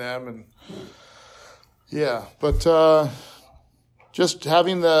doing them. And yeah, but just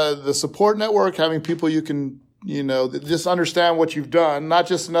having the support network, having people you can, you know, that just understand what you've done, not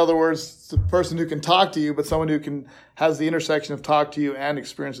just, in other words, the person who can talk to you, but someone who has the intersection of talk to you and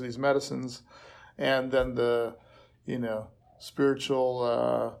experience of these medicines. And then the, you know,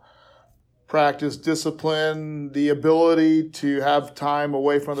 spiritual practice, discipline, the ability to have time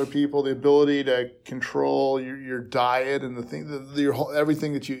away from other people, the ability to control your diet and the thing,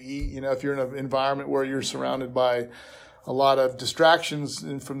 everything that you eat. You know, if you're in an environment where you're surrounded by a lot of distractions,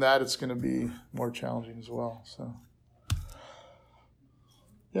 and from that, it's going to be more challenging as well. So,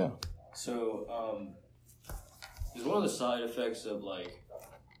 yeah. So, is one of the side effects of like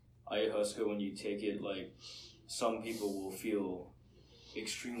ayahuasca, when you take it, like some people will feel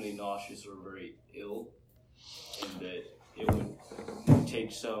extremely nauseous or very ill, and that it would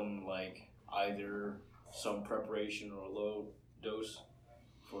take some, like, either some preparation or a low dose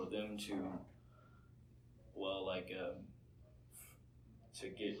for them to, well, like, to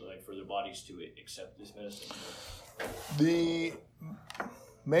get, like, for their bodies to accept this medicine. The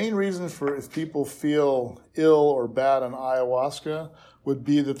main reason for if people feel ill or bad on ayahuasca would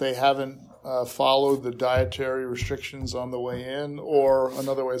be that they haven't followed the dietary restrictions on the way in, or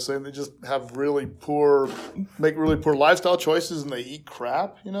another way of saying, they just have make really poor lifestyle choices, and they eat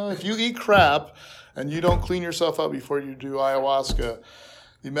crap. You know, if you eat crap and you don't clean yourself up before you do ayahuasca,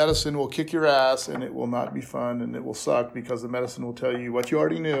 the medicine will kick your ass, and it will not be fun, and it will suck, because the medicine will tell you what you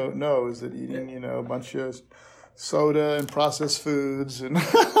already know is that eating, you know, a bunch of soda and processed foods and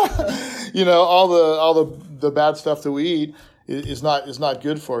you know, all the bad stuff that we eat is not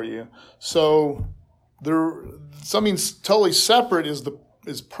good for you. So something totally separate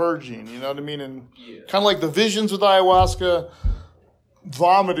is purging. You know what I mean? And kind of like the visions with ayahuasca,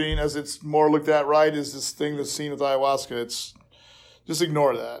 vomiting, as it's more looked at, right, is this thing that's seen with ayahuasca. It's just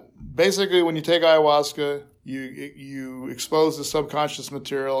ignore that. Basically, when you take ayahuasca, you expose the subconscious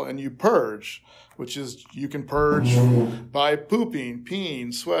material and you purge, which is, you can purge by pooping,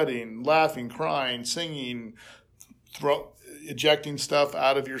 peeing, sweating, laughing, crying, singing, ejecting stuff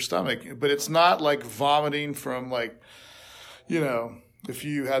out of your stomach. But it's not like vomiting from, like, you know, if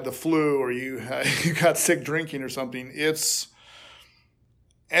you had the flu or you got sick drinking or something. It's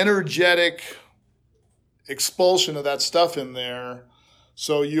energetic expulsion of that stuff in there.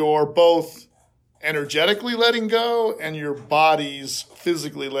 So you're both energetically letting go and your body's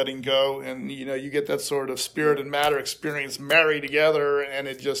physically letting go. And, you know, you get that sort of spirit and matter experience married together, and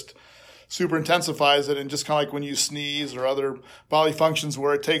it just super intensifies it. And just kind of like when you sneeze or other bodily functions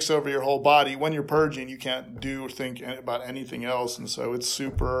where it takes over your whole body, when you're purging, you can't do or think about anything else. And so it's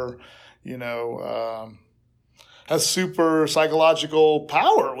super, you know, has super psychological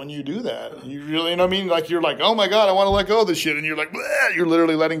power when you do that. You really, you know what I mean? Like, you're like, oh my God, I want to let go of this shit. And you're like, bleh, you're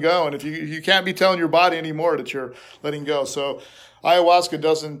literally letting go. And if you can't be telling your body anymore that you're letting go. So ayahuasca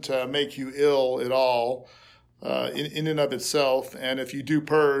doesn't make you ill at all in and of itself. And if you do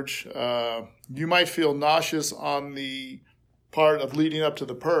purge, you might feel nauseous on the part of leading up to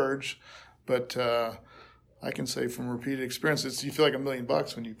the purge, but I can say from repeated experiences, you feel like $1 million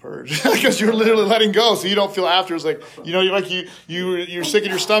when you purge because you're literally letting go. So you don't feel after. It's like, you know, you're sick in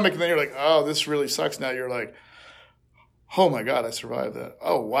your stomach, and then you're like, oh, this really sucks. Now you're like, oh my God, I survived that.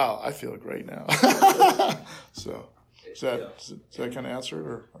 Oh wow, I feel great now. So does that kind of answer it?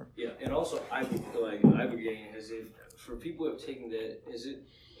 Or? Yeah, and also ibogaine, has it, for people who have taken that, has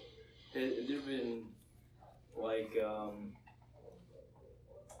there been like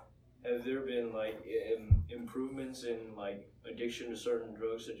have there been like improvements in like addiction to certain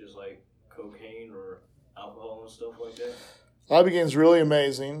drugs such as like cocaine or alcohol and stuff like that? Ibogaine is really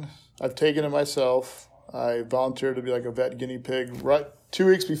amazing. I've taken it myself. I volunteered to be like a vet guinea pig. Right, a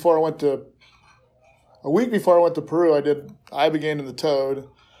week before I went to Peru, I did ibogaine and the toad,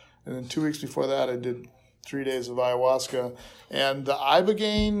 and then 2 weeks before that, I did 3 days of ayahuasca. And the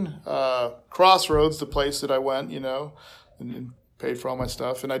ibogaine Crossroads, the place that I went, you know, in paid for all my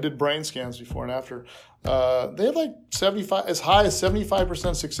stuff, and I did brain scans before and after. They have like 75, as high as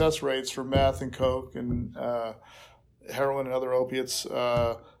 75% success rates for meth and coke and heroin and other opiates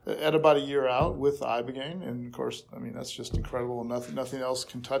at about a year out with Ibogaine. And of course, I mean, that's just incredible. Nothing else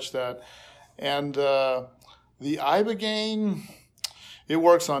can touch that. And the Ibogaine, it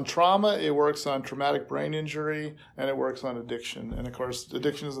works on trauma, it works on traumatic brain injury, and it works on addiction. And of course,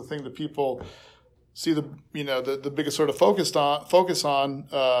 addiction is the thing that people see the biggest sort of focus on.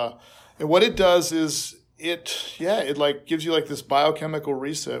 And what it does is it like gives you like this biochemical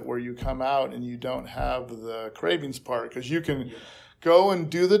reset where you come out and you don't have the cravings part, because you can go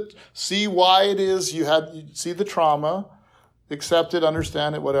and see why it is you see the trauma, accept it,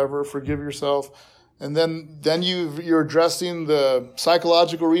 understand it, whatever, forgive yourself. And then you're addressing the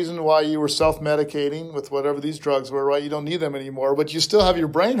psychological reason why you were self-medicating with whatever these drugs were, right? You don't need them anymore, but you still have your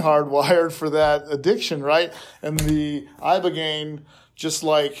brain hardwired for that addiction, right? And the Ibogaine just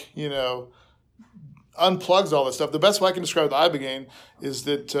like, unplugs all this stuff. The best way I can describe the Ibogaine is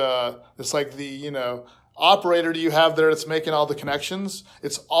that it's like the, operator you have there that's making all the connections.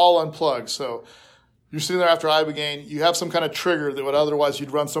 It's all unplugged. So you're sitting there after Ibogaine, you have some kind of trigger that would otherwise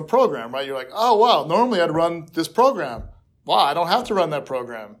you'd run some program, right? You're like, oh, wow, normally I'd run this program. Wow, I don't have to run that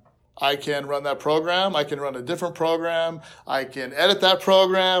program. I can run that program. I can run a different program. I can edit that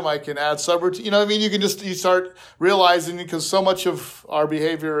program. I can add subroutine. You know what I mean? You start realizing, because so much of our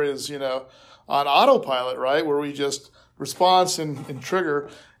behavior is, on autopilot, right? Where we just response and trigger.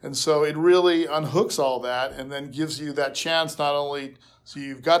 And so it really unhooks all that and then gives you that chance not only, so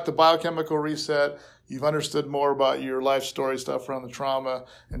you've got the biochemical reset, you've understood more about your life story stuff around the trauma,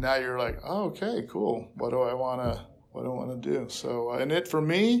 and now you're like, oh, okay, cool. What do I want to do? So, and it, for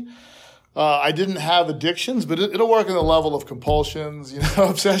me, I didn't have addictions, but it'll work in the level of compulsions,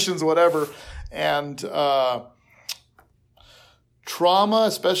 obsessions, whatever. And trauma,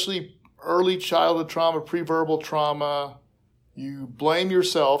 especially early childhood trauma, pre-verbal trauma, you blame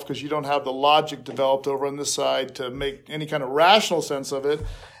yourself because you don't have the logic developed over on this side to make any kind of rational sense of it.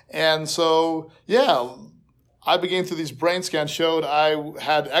 And so, Ibogaine through these brain scans showed I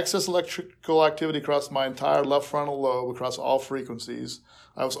had excess electrical activity across my entire left frontal lobe, across all frequencies.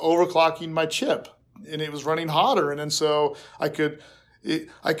 I was overclocking my chip, and it was running hotter. And then so I could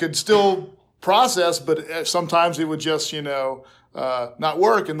still process, but sometimes it would just, not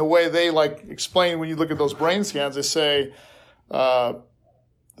work. And the way they explain when you look at those brain scans, they say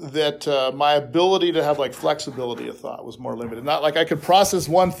that my ability to have flexibility of thought was more limited. Not like I could process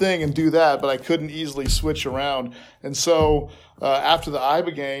one thing and do that, but I couldn't easily switch around. And so after the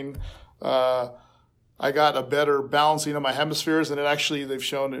Ibogaine, I got a better balancing of my hemispheres, and they've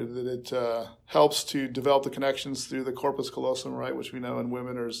shown that it helps to develop the connections through the corpus callosum, right, which we know in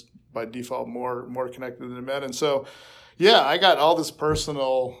women is by default more connected than men. And so, I got all this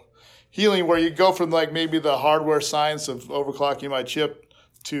personal healing where you go from maybe the hardware science of overclocking my chip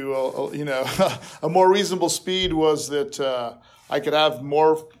to a more reasonable speed was that I could have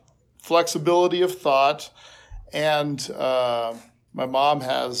more flexibility of thought. And my mom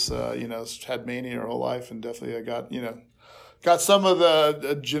has had mania her whole life, and definitely I got some of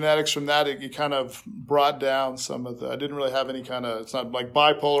the genetics from that. It kind of brought down some of I didn't really have any kind of, it's not like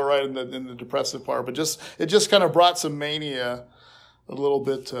bipolar right in the depressive part, but it just kind of brought some mania a little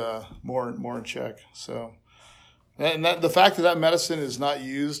bit more in check. So, and the fact that medicine is not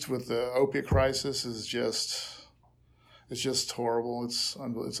used with the opiate crisis is just horrible. It's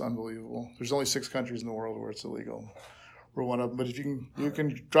unbelievable. There's only 6 countries in the world where it's illegal. We're one of them. But if you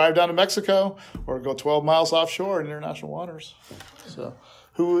can drive down to Mexico or go 12 miles offshore in international waters. So,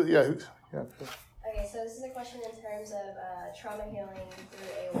 Okay, so this is a question in terms of trauma healing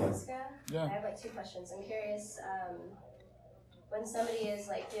through ayahuasca. Yeah. I have 2 questions. I'm curious, when somebody is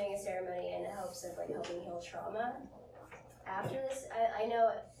doing a ceremony in hopes of helping heal trauma, after this, I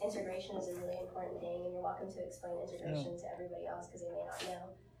know integration is a really important thing, and you're welcome to explain integration to everybody else because they may not know.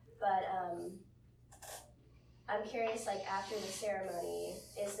 But I'm curious, after the ceremony,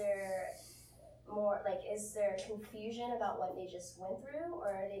 is there more, is there confusion about what they just went through,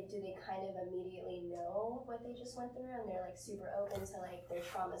 or do they kind of immediately know what they just went through, and they're super open to their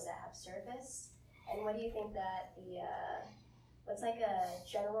traumas that have surfaced? And what do you think that what's a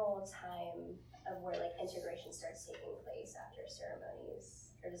general time of where integration starts taking place after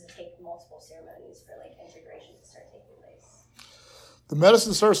ceremonies, or does it take multiple ceremonies for integration to start taking place? The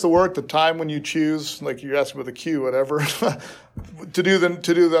medicine starts to work the time when you choose, you're asking with a cue, whatever, to do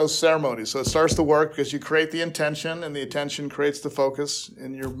those ceremonies. So it starts to work because you create the intention, and the intention creates the focus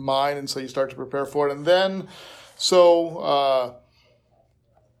in your mind, and so you start to prepare for it. And then,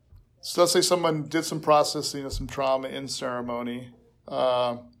 So let's say someone did some processing of some trauma in ceremony.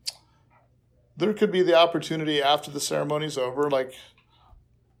 There could be the opportunity after the ceremony's over, like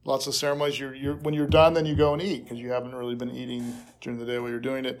lots of ceremonies, when you're done, then you go and eat because you haven't really been eating during the day while you're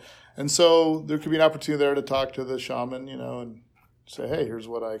doing it. And so there could be an opportunity there to talk to the shaman, and say, hey, here's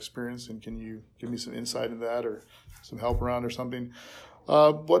what I experienced, and can you give me some insight into that or some help around or something?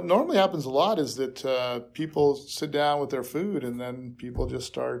 What normally happens a lot is that people sit down with their food and then people just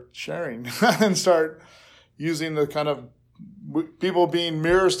start sharing and start using the kind of people being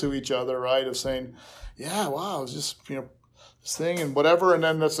mirrors to each other, right? Of saying, yeah, wow, it's just, this thing and whatever. And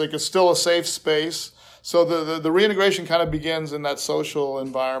then that's like, it's still a safe space. So the reintegration kind of begins in that social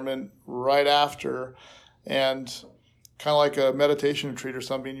environment right after, and kind of like a meditation retreat or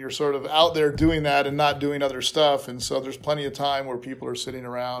something, you're sort of out there doing that and not doing other stuff. And so there's plenty of time where people are sitting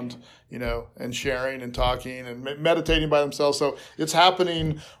around, and sharing and talking and meditating by themselves. So it's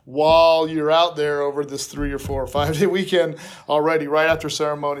happening while you're out there over this 3 or 4 or 5 day weekend already, right after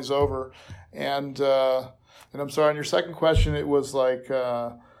ceremony's over. And I'm sorry, on your second question, it was like,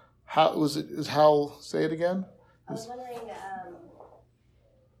 say it again? I was wondering,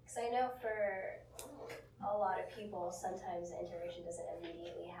 because I know for a lot of people, sometimes the integration doesn't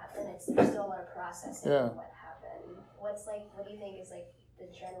immediately happen. They're still in a process of what happened. What do you think is like the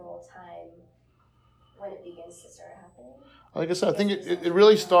general time when it begins to start happening? Like I said, I think it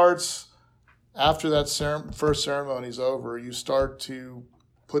really starts after that first ceremony is over. You start to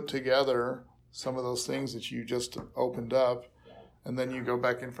put together some of those things that you just opened up, and then you go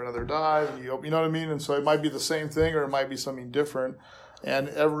back in for another dive, and you know what I mean? And so it might be the same thing or it might be something different. And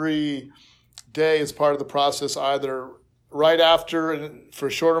every day is part of the process, either right after for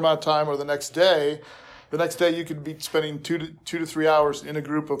a short amount of time or the next day. The next day you could be spending 2 to 3 hours in a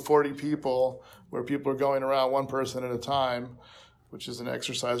group of 40 people where people are going around one person at a time, which is an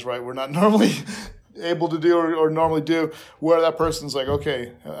exercise, right? We're not normally able to do or normally do, where that person's like,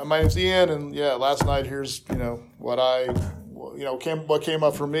 okay, my name's Ian, and last night here's, what came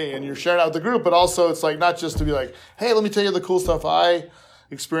up for me, and you're sharing out with the group, but also it's like not just to be like, hey, let me tell you the cool stuff I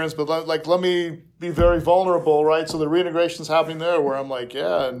experienced, but let me be very vulnerable, right? So the reintegration's happening there where I'm like,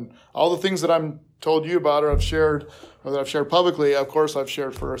 and all the things that I'm told you about or I've shared publicly, of course I've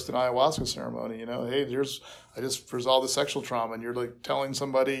shared first in ayahuasca ceremony, hey, there's all the sexual trauma, and you're like telling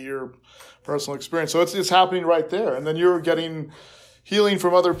somebody your personal experience. So it's happening right there. And then you're getting healing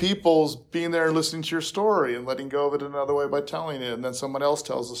from other people's being there and listening to your story and letting go of it another way by telling it. And then someone else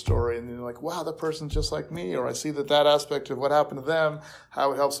tells the story and you're like, wow, that person's just like me. Or I see that aspect of what happened to them,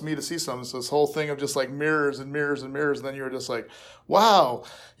 how it helps me to see something. So this whole thing of just like mirrors and mirrors and mirrors. And then you're just like, wow,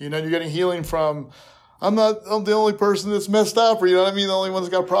 you're getting healing from, I'm the only person that's messed up, or the only one that's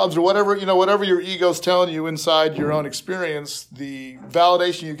got problems, or whatever, whatever your ego's telling you inside your own experience, the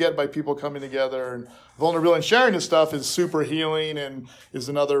validation you get by people coming together and vulnerability and sharing this stuff is super healing and is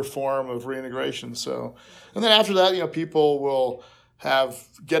another form of reintegration. So, and then after that, people will have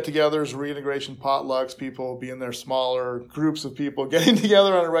get-togethers, reintegration potlucks, people be in their smaller groups of people getting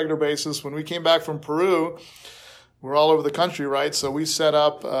together on a regular basis. When we came back from Peru, we're all over the country, right? So we set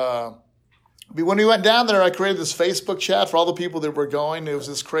up, when we went down there, I created this Facebook chat for all the people that were going. It was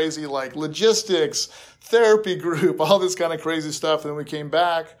this crazy, like, logistics, therapy group, all this kind of crazy stuff. And then we came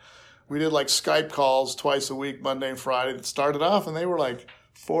back. We did, like, Skype calls twice a week, Monday and Friday. It started off, and they were, like,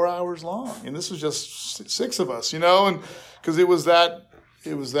 4 hours long. And this was just 6 of us, and because it was that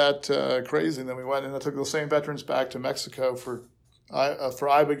crazy. And then we went, and I took those same veterans back to Mexico for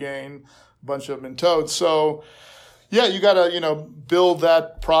Ibogaine, a bunch of them in towed. So, yeah, you got to, build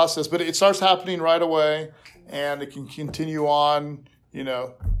that process, but it starts happening right away, and it can continue on,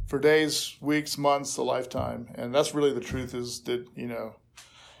 for days, weeks, months, a lifetime. And that's really the truth, is that,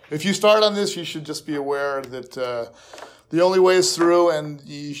 if you start on this, you should just be aware that the only way is through, and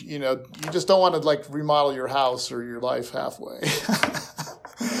you just don't want to like remodel your house or your life halfway.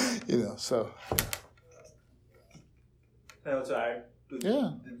 So. And also add to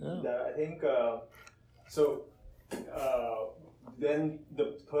that, I think so. Then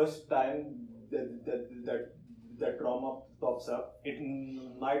the first time that trauma pops up, it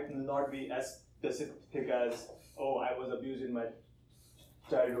might not be as specific as, oh, I was abused in my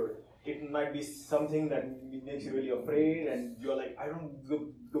childhood. It might be something that makes you really afraid, and you're like, I don't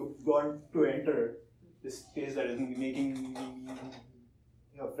want to enter this space that is making me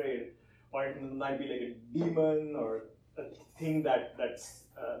afraid. Or it might be like a demon or a thing that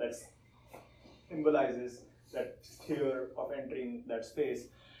symbolizes that fear of entering that space.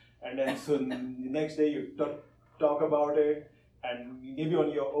 And then so the next day you talk about it, and maybe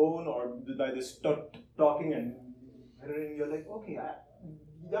on your own or by this talking and you're like, okay,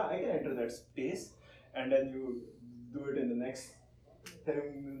 yeah, I can enter that space, and then you do it in the next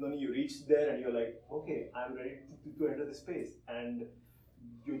ceremony. You reach there, and you're like, okay, I'm ready to enter the space, and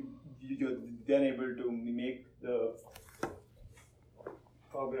you're then able to make the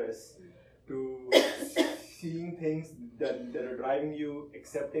progress to seeing things that are driving you,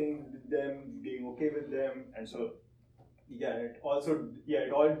 accepting them, being okay with them, and so yeah, it all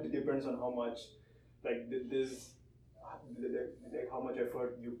depends on how much like this like how much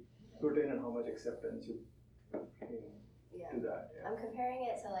effort you put in and how much acceptance you Yeah. do that. Yeah. I'm comparing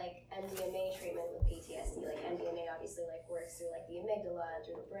it to like MDMA treatment with PTSD. Like MDMA obviously like works through like the amygdala and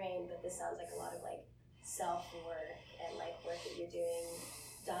through the brain, but this sounds like a lot of like self work and like work that you're doing,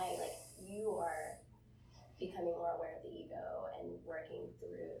 dying. Like you are becoming more aware of the ego and working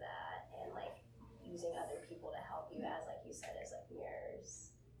through that and like using other people to help you as like you said as like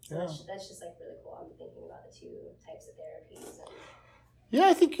mirrors. So that's just like really cool. I'm thinking about the two types of therapies. And Yeah,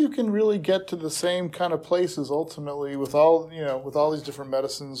 I think you can really get to the same kind of places ultimately with all these different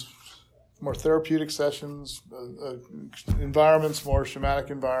medicines, more therapeutic sessions, environments, more shamanic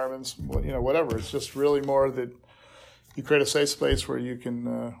environments, whatever. It's just really more that you create a safe space where you can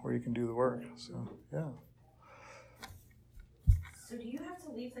do the work. So yeah. So do you have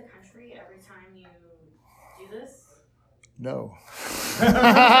to leave the country every time you do this? No.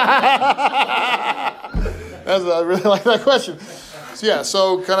 I really like that question.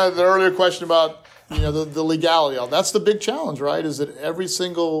 So kind of the earlier question about the legality. That's the big challenge, right? Is that every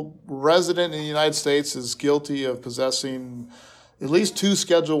single resident in the United States is guilty of possessing at least 2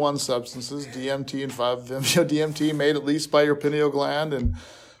 Schedule I substances, DMT and 5-MeO. DMT made at least by your pineal gland, and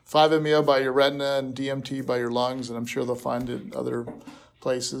 5-MeO by your retina, and DMT by your lungs, and I'm sure they'll find it in other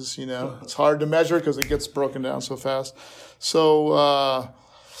places. It's hard to measure because it gets broken down so fast. So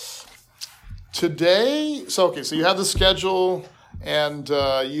today, so you have the schedule, and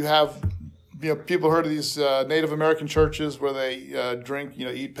you have people heard of these Native American churches where they drink,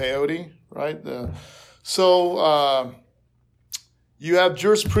 eat peyote, right? You have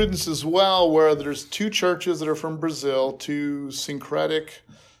jurisprudence as well where there's 2 churches that are from Brazil, 2 syncretic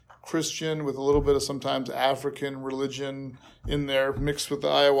Christian with a little bit of sometimes African religion in there mixed with the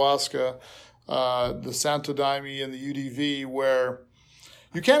ayahuasca, the Santo Daime and the UDV, where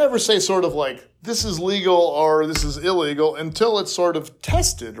you can't ever say sort of like this is legal or this is illegal until it's sort of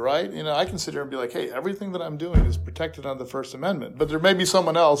tested, right? I can sit here and be like, hey, everything that I'm doing is protected under the First Amendment. But there may be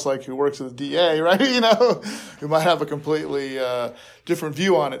someone else like who works at the DA, right? Who might have a completely different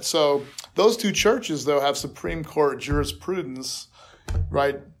view on it. So those 2 churches, though, have Supreme Court jurisprudence,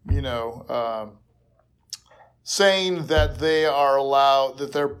 right? Saying that they are allowed,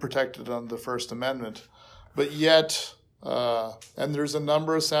 that they're protected under the First Amendment. But yet, and there's a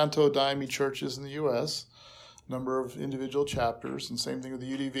number of Santo Daime churches in the U.S., number of individual chapters, and same thing with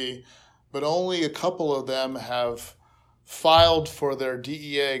the UDV, but only a couple of them have filed for their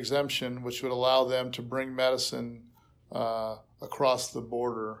DEA exemption, which would allow them to bring medicine across the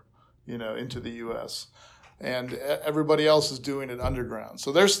border, into the U.S., and everybody else is doing it underground.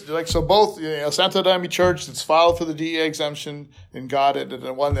 So there's both Santo Daime Church that's filed for the DEA exemption and got it, and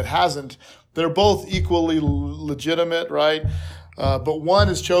the one that hasn't. They're both equally legitimate, right? But one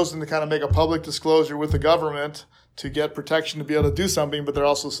has chosen to kind of make a public disclosure with the government to get protection to be able to do something, but they're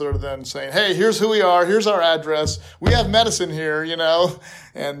also sort of then saying, hey, here's who we are, here's our address, we have medicine here,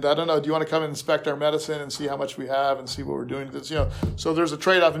 and I don't know, do you want to come and inspect our medicine and see how much we have and see what we're doing to this, So there's a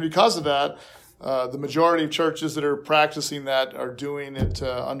trade-off, and because of that, the majority of churches that are practicing that are doing it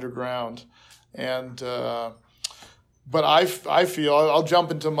underground. And but I feel I'll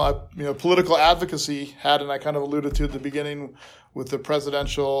jump into my political advocacy hat, and I kind of alluded to at the beginning with the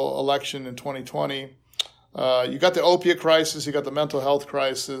presidential election in 2020. You got the opiate crisis, you got the mental health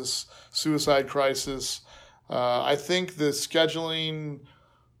crisis, suicide crisis. I think the scheduling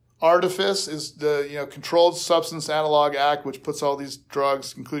artifice is the Controlled Substance Analog Act, which puts all these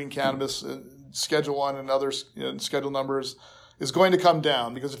drugs, including cannabis, Schedule I and other schedule numbers, is going to come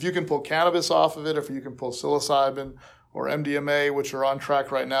down, because if you can pull cannabis off of it, if you can pull psilocybin or MDMA, which are on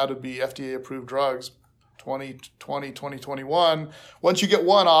track right now to be FDA-approved drugs, 2020, 2021, once you get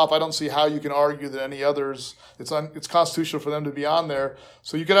one off, I don't see how you can argue that any others, it's constitutional for them to be on there.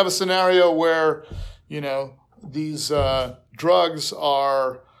 So you could have a scenario where, these drugs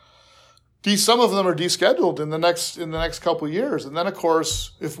are, some of them are descheduled in the next couple of years. And then, of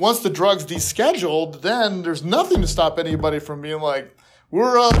course, if once the drug's descheduled, then there's nothing to stop anybody from being like,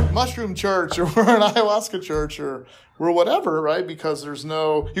 we're a mushroom church or we're an ayahuasca church or we're whatever, right? Because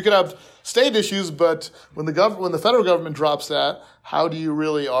you could have state issues, but when the federal government drops that, how do you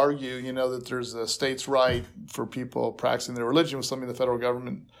really argue, that there's a state's right for people practicing their religion with something the federal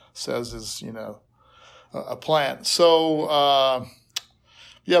government says is, a plant. So,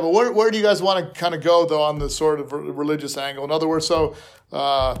 but where do you guys want to kind of go, though, on the sort of religious angle? In other words,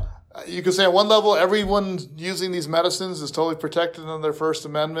 you could say at one level, everyone using these medicines is totally protected under their First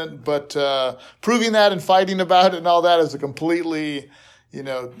Amendment, but proving that and fighting about it and all that is a completely,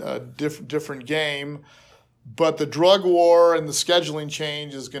 different game. But the drug war and the scheduling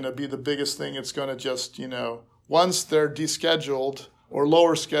change is going to be the biggest thing. It's going to just, once they're descheduled or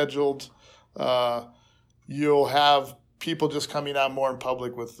lower scheduled, you'll have people just coming out more in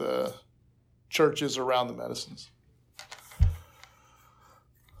public with churches around the medicines.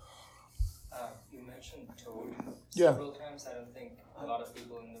 You mentioned toad Yeah. several times. I don't think a lot of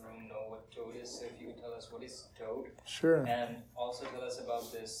people in the room know what toad is. So if you could tell us what is toad, Sure. and also tell us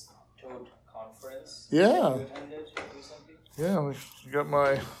about this toad conference Yeah. that you attended recently. Yeah, we got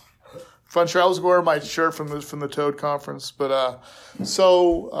my fun shirt. I was wearing my shirt from the Toad conference, but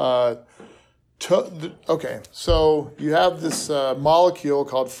okay. So you have this molecule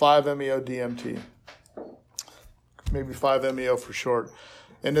called 5-MeO-DMT, maybe 5-MeO for short,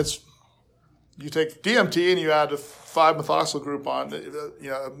 and you take DMT and you add a 5-methoxyl group on it,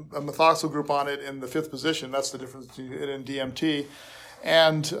 a methoxyl group on it in the fifth position. That's the difference between it and DMT,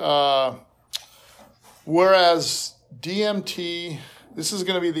 and whereas DMT, this is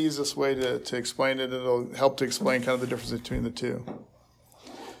going to be the easiest way to explain it. It'll help to explain kind of the difference between the two.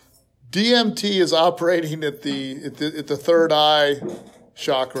 DMT is operating at the third eye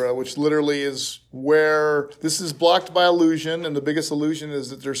chakra, which literally is where this is blocked by illusion, and the biggest illusion is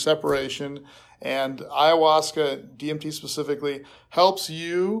that there's separation. And ayahuasca, DMT specifically, helps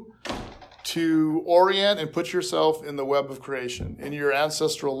you to orient and put yourself in the web of creation, in your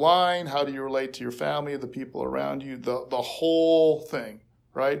ancestral line. How do you relate to your family, the people around you, the whole thing,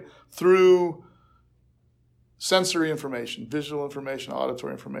 right? Through sensory information, visual information,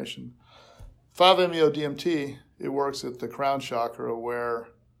 auditory information. 5-MeO-DMT, it works at the crown chakra where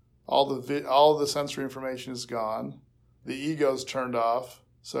all the sensory information is gone, the ego's turned off,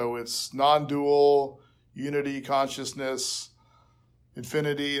 so it's non-dual, unity, consciousnness,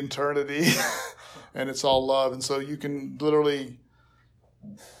 infinity, eternity, and it's all love. And so you can literally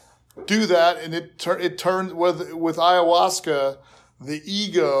do that, and it turns with ayahuasca, the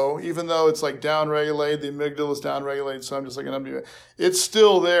ego, even though it's like downregulated, the amygdala is downregulated, so I'm just like an MBA, it's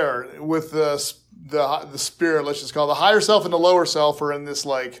still there with the spirit, let's just call it the higher self and the lower self are in this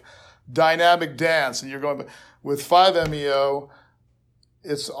like dynamic dance, and you're going with 5-MeO.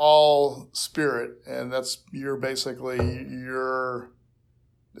 It's all spirit, and that's your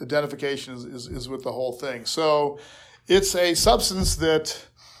identification is with the whole thing. So it's a substance that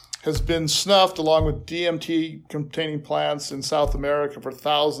has been snuffed along with DMT-containing plants in South America for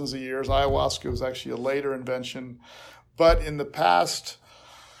thousands of years. Ayahuasca was actually a later invention. But in the past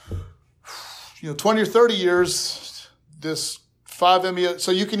 20 or 30 years, this 5-MeO,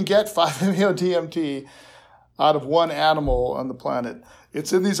 so you can get 5-MeO-DMT out of one animal on the planet.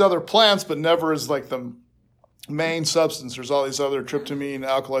 It's in these other plants, but never as like the main substance. There's all these other tryptamine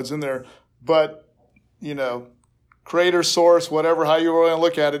alkaloids in there. But, creator, source, whatever, how you want to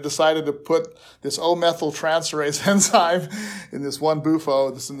look at it, decided to put this O-methyltransferase enzyme in this one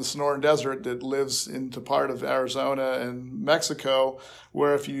bufo that's in the Sonoran Desert that lives into part of Arizona and Mexico,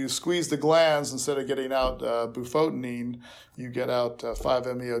 where if you squeeze the glands, instead of getting out bufotenine, you get out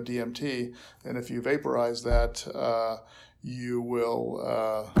 5-MeO-DMT. And if you vaporize that, you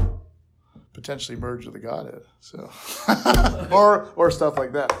will potentially merge with the Godhead. So, or stuff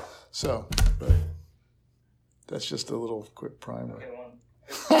like that. So, but that's just a little quick primer.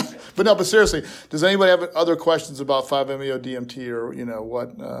 Okay, But seriously, does anybody have other questions about 5-MeO-DMT or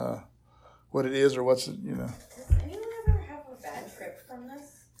what it is or what's it? Does anyone ever have a bad trip from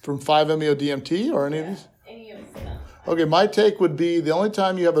this? From 5-MeO-DMT or any of these? Any of them? Okay, my take would be the only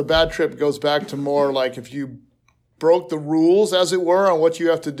time you have a bad trip goes back to more like if you broke the rules, as it were, on what you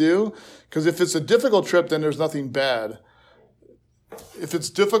have to do. Because if it's a difficult trip, then there's nothing bad. If it's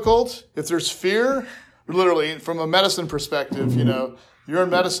difficult, if there's fear, literally from a medicine perspective, you're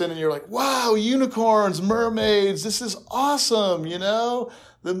in medicine and you're like, wow, unicorns, mermaids, this is awesome,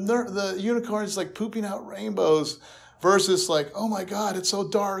 the unicorn is like pooping out rainbows, versus like, oh my God, it's so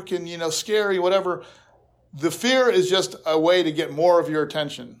dark and scary, whatever. The fear is just a way to get more of your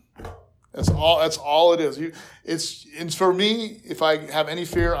attention. That's all it is. It's for me. If I have any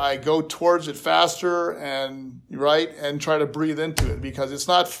fear, I go towards it faster and try to breathe into it, because it's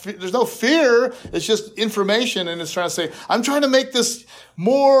not. There's no fear. It's just information, and it's trying to say, I'm trying to make this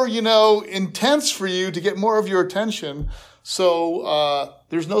more, intense for you to get more of your attention. So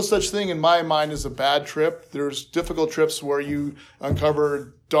there's no such thing in my mind as a bad trip. There's difficult trips where you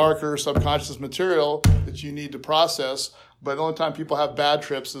uncover darker subconscious material that you need to process. But the only time people have bad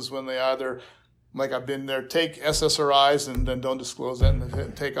trips is when they either, like I've been there, take SSRIs and then don't disclose it, and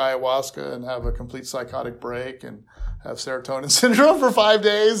then take ayahuasca and have a complete psychotic break and have serotonin syndrome for 5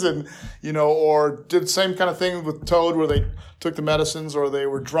 days, and, or did the same kind of thing with Toad where they took the medicines, or they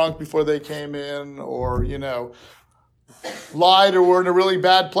were drunk before they came in, or, lied or were in a really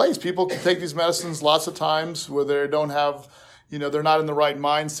bad place. People can take these medicines lots of times where they don't have, they're not in the right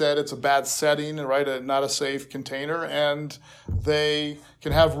mindset. It's a bad setting, right? Not a safe container. And they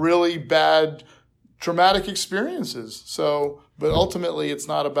can have really bad traumatic experiences. So, but ultimately it's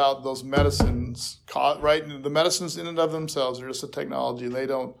not about those medicines, right? The medicines in and of themselves are just a technology. They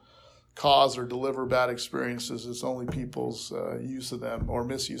don't cause or deliver bad experiences. It's only people's use of them or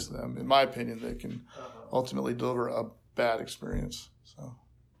misuse of them. In my opinion, they can ultimately deliver a bad experience. So,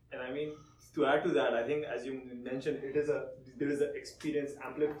 and I mean, to add to that, I think as you mentioned, there is an experience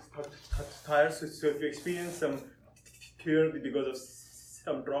amplifier. So if you experience some fear because of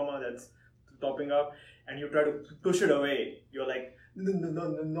some trauma that's topping up, and you try to push it away, you're like, no,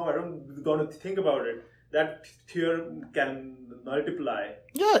 I don't want to think about it. That fear can multiply.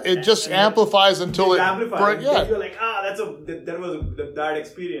 Yeah, it just amplifies until it amplifies. You're like, that was a bad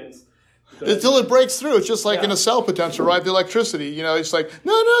experience. Until it breaks through. It's just like in a cell potential, right? The electricity, it's like,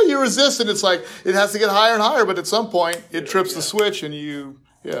 no, you resist it. It's like, it has to get higher and higher, but at some point, it trips the switch and the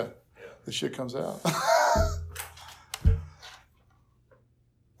shit comes out.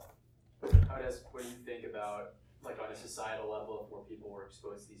 What do you think about, like, on a societal level, if more people were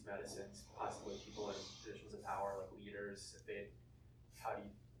exposed to these medicines, possibly people in positions of power, like leaders, how do you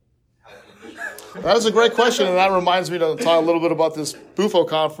That is a great question, and that reminds me to talk a little bit about this Bufo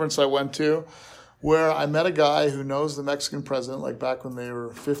conference I went to, where I met a guy who knows the Mexican president, like back when they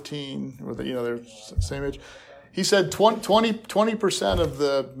were 15, or they're same age. He said 20% of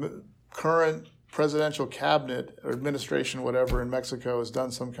the current presidential cabinet or administration, whatever, in Mexico has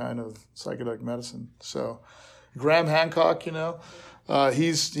done some kind of psychedelic medicine. So Graham Hancock,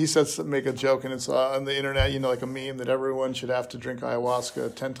 he says, make a joke, and it's on the internet, like a meme, that everyone should have to drink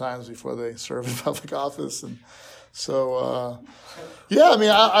ayahuasca 10 times before they serve in public office. And so,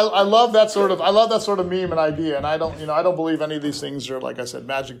 I love that sort of meme and idea. And I don't believe any of these things are, like I said,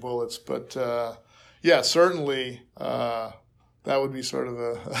 magic bullets. But certainly that would be sort of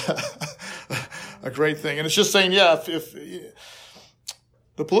a great thing. And it's just saying, if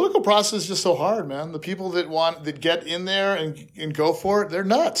the political process is just so hard, man. The people that get in there and go for it, they're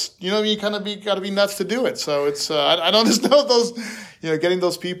nuts. You kind of got to be nuts to do it. So it's I don't just know those, getting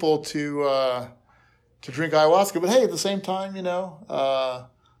those people to drink ayahuasca. But hey, at the same time, the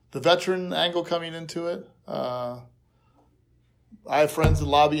veteran angle coming into it. I have friends that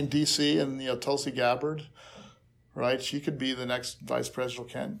lobby in D.C. and Tulsi Gabbard, right? She could be the next vice presidential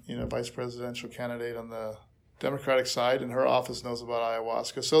candidate on the Democratic side, and her office knows about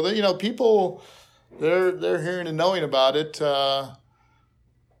ayahuasca. So that people, they're hearing and knowing about it.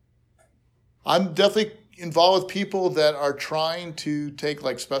 I'm definitely involved with people that are trying to take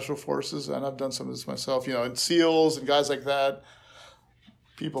like special forces, and I've done some of this myself. And SEALs and guys like that,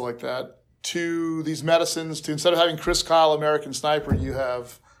 people like that, to these medicines. To instead of having Chris Kyle, American Sniper, you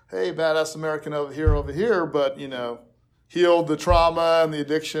have badass American over here, but healed the trauma and the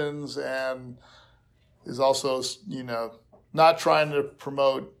addictions and is also, not trying to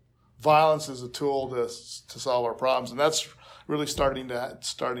promote violence as a tool to solve our problems, and that's really starting to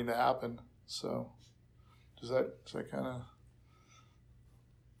happen. So, does that kind of?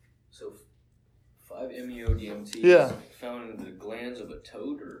 So, 5-MeO-DMT found in the glands of a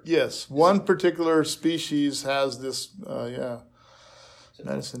toad, or yes, one particular species has this.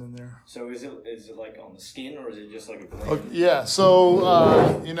 Medicine in there. So is it like on the skin, or is it just like a gland? Yeah.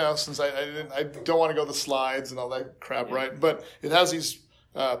 So since I don't want to go the slides and all that crap, right? But it has these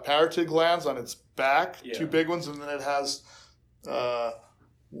parotid glands on its back, two big ones, and then it has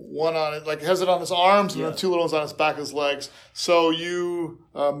one on it, like it has it on its arms, and then two little ones on its back of its legs. So you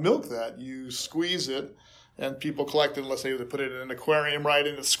milk that, you squeeze it, and people collect it. Let's say they put it in an aquarium, right,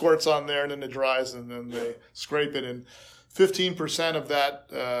 and it squirts on there, and then it dries, and then they scrape it and 15% of that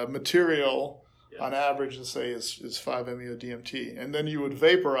material, on average, let's say, is 5-MeO-DMT. And then you would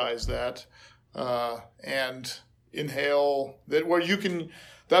vaporize that and inhale, that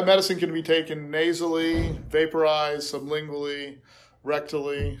medicine can be taken nasally, vaporized, sublingually,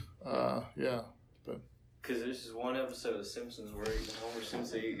 rectally. Because there's this one episode of Simpsons where Homer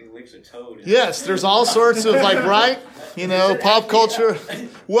Simpson he licks a toad. Yes, there's all sorts of right? Pop culture.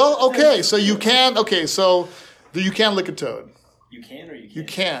 Well, okay, so you can lick a toad. You can or you can't? You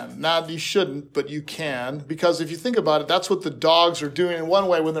can. Now, you shouldn't, but you can. Because if you think about it, that's what the dogs are doing in one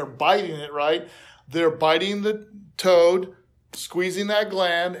way when they're biting it, right? They're biting the toad, squeezing that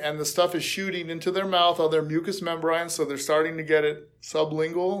gland, and the stuff is shooting into their mouth, all their mucous membrane, so they're starting to get it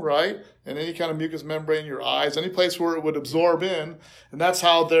sublingual, right? And any kind of mucous membrane, your eyes, any place where it would absorb in, and that's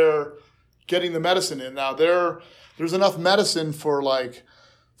how they're getting the medicine in. Now, there's enough medicine for like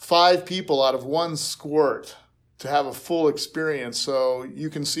 5 people out of 1 squirt to have a full experience. So you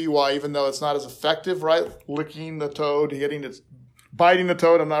can see why, even though it's not as effective, right? Licking the toad, biting the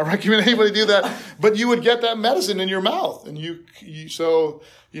toad. I'm not recommending anybody do that, but you would get that medicine in your mouth. And the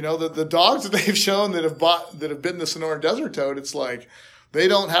dogs that they've shown that have bitten the Sonoran Desert toad, it's like they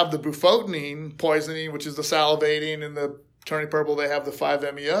don't have the bufotenine poisoning, which is the salivating and the turning purple. They have the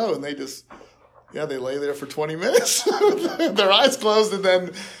 5-MeO, and they lay there for 20 minutes, their eyes closed, and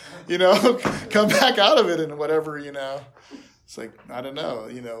then come back out of it and whatever, It's like, I don't know,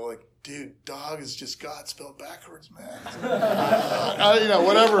 dude, dog is just God spelled backwards, man.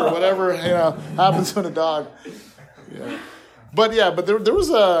 Whatever, happens when a dog. Yeah. But there was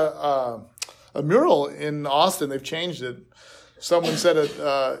a mural in Austin. They've changed it. Someone said it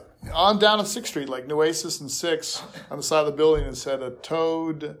on down on 6th Street, like Nueces and 6th, on the side of the building, and said a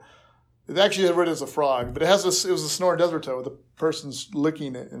toad. It actually had written as a frog, but it was a Sonoran Desert toad. The person's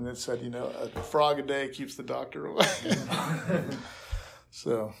licking it, and it said, a frog a day keeps the doctor away.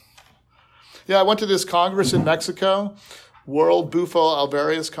 So, yeah, I went to this congress in Mexico, World Bufo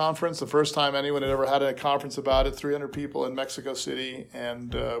Alvarius Conference, the first time anyone had ever had a conference about it, 300 people in Mexico City,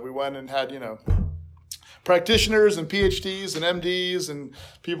 and we went and had, practitioners and PhDs and MDs and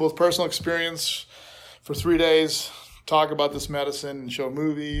people with personal experience for 3 days talk about this medicine and show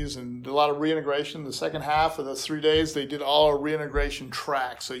movies and a lot of reintegration. The second half of those 3 days, they did all reintegration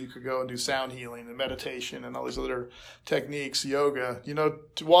tracks, so you could go and do sound healing and meditation and all these other techniques, yoga,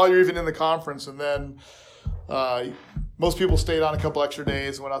 while you're even in the conference. And then most people stayed on a couple extra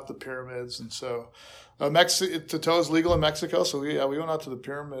days, went out to the pyramids. And so Tito is legal in Mexico, so we went out to the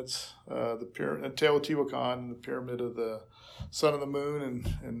pyramids, Teotihuacan, the pyramid of the sun and the moon,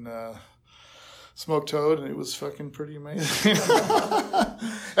 and smoked toad, and it was fucking pretty amazing.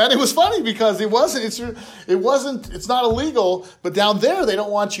 And it was funny because it's not illegal, but down there they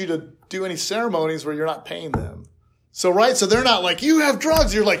don't want you to do any ceremonies where you're not paying them. So they're not like, you have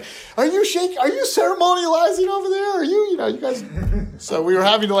drugs. You're like, are you ceremonializing over there? Are you guys? So we were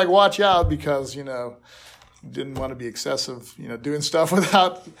having to watch out because, didn't want to be excessive, doing stuff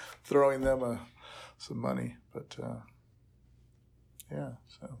without throwing them some money. But,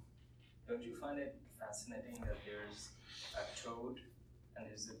 so. Don't you find it fascinating that there's a toad and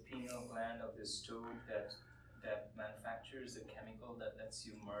there's the pineal gland of this toad that manufactures a chemical that lets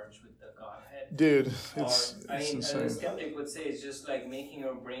you merge with the Godhead? Dude, a skeptic would say it's just like making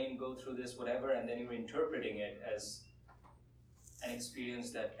your brain go through this whatever, and then you're interpreting it as an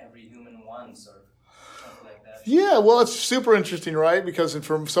experience that every human wants or something like that. Yeah, well, it's super interesting, right? Because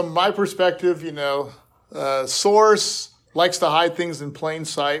from my perspective, source likes to hide things in plain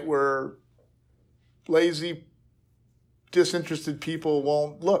sight where lazy, disinterested people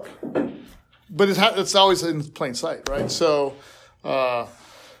won't look. But it's always in plain sight, right? So, but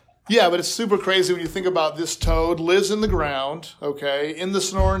it's super crazy when you think about this toad lives in the ground, okay, in the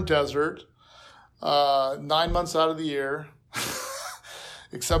Sonoran Desert, 9 months out of the year,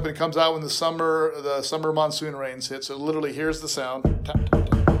 except when it comes out when the summer monsoon rains hit. So literally, here's the sound. Tap, tap,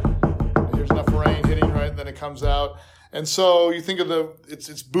 tap. Here's enough rain hitting, right? Then it comes out. And so you think of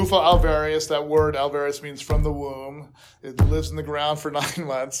it's Bufo alvarius. That word alvarius means from the womb. It lives in the ground for 9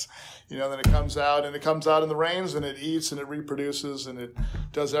 months. Then it comes out in the rains, and it eats and it reproduces and it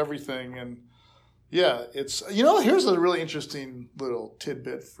does everything. And yeah, it's, here's a really interesting little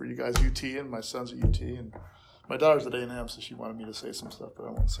tidbit for you guys, UT, and my son's at UT, and my daughter's at A&M, so she wanted me to say some stuff, but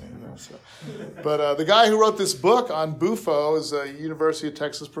I won't say anything. So. But the guy who wrote this book on Bufo is a University of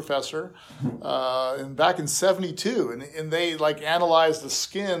Texas professor, and back in '72, and they analyzed the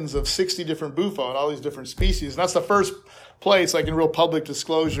skins of 60 different Bufo and all these different species. And that's the first place, in real public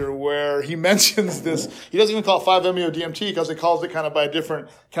disclosure, where he mentions this. He doesn't even call it 5-MeO-DMT because he calls it kind of by a different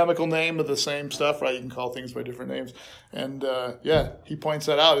chemical name of the same stuff, right? You can call things by different names. And he points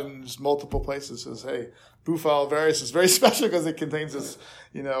that out in just multiple places. Says, hey, Bufal varius is very special because it contains this,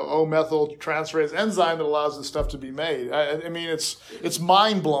 O-methyl transferase enzyme that allows this stuff to be made. I mean, it's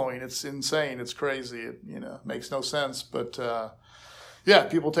mind-blowing. It's insane. It's crazy. It, makes no sense. But,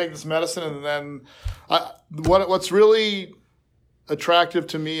 people take this medicine, and then what's really attractive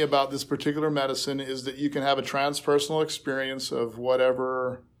to me about this particular medicine is that you can have a transpersonal experience of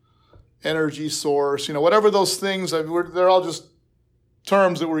whatever energy source, whatever those things, they're all just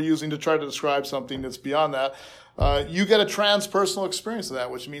terms that we're using to try to describe something that's beyond that. You get a transpersonal experience of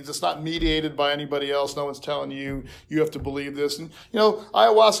that, which means it's not mediated by anybody else. No one's telling you have to believe this. And,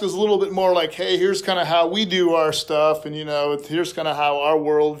 ayahuasca is a little bit more like, hey, here's kind of how we do our stuff. And, here's kind of how our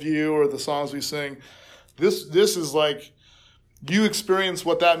worldview or the songs we sing. This is like you experience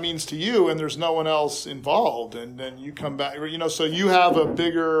what that means to you, and there's no one else involved. And then you come back, so you have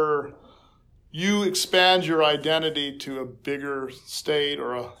you expand your identity to a bigger state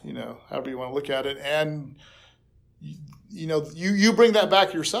or however you want to look at it. And, you bring that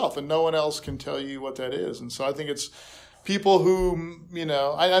back yourself, and no one else can tell you what that is. And so I think it's people who,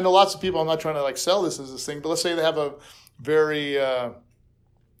 I know lots of people, I'm not trying to sell this as this thing, but let's say they have a very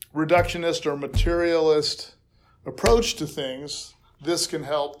reductionist or materialist approach to things. This can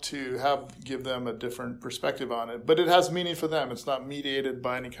help to give them a different perspective on it. But it has meaning for them. It's not mediated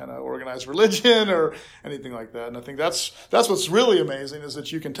by any kind of organized religion or anything like that. And I think that's what's really amazing, is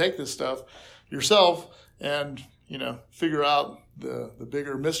that you can take this stuff yourself and, figure out the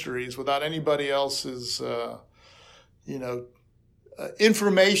bigger mysteries without anybody else's,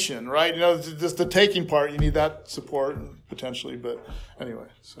 information, right? Just the taking part, you need that support potentially. But anyway,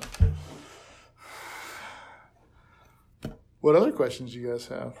 so... What other questions do you guys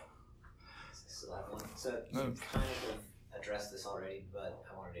have? Still have one. So you kind of addressed this already, but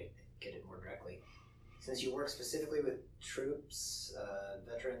I wanted to get it more directly. Since you work specifically with troops,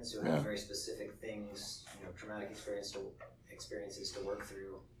 veterans who have very specific things, traumatic experiences to work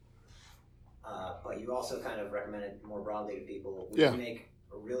through, but you also kind of recommended more broadly to people, would you make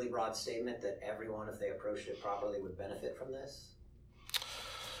a really broad statement that everyone, if they approached it properly, would benefit from this?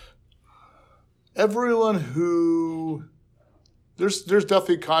 Everyone who... There's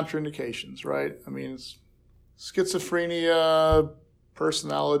definitely contraindications, right? I mean, it's schizophrenia,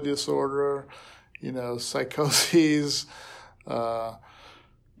 personality disorder, psychoses. You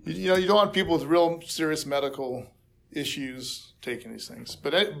don't want people with real serious medical issues taking these things.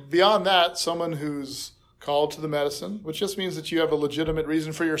 But beyond that, someone who's called to the medicine, which just means that you have a legitimate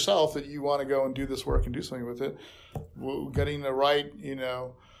reason for yourself that you want to go and do this work and do something with it, getting the right,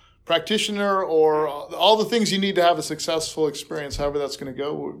 practitioner or all the things you need to have a successful experience, however that's going to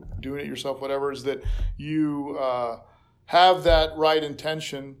go, doing it yourself, whatever, is that you have that right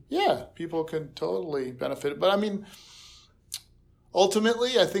intention. Yeah, people can totally benefit. But I mean,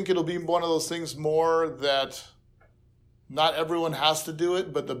 ultimately, I think it'll be one of those things more that not everyone has to do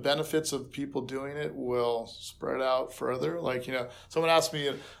it, but the benefits of people doing it will spread out further. Someone asked me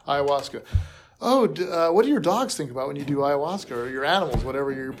at ayahuasca, what do your dogs think about when you do ayahuasca, or your animals,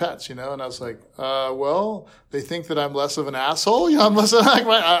 whatever, your pets, And I was like, well, they think that I'm less of an asshole. I'm less of,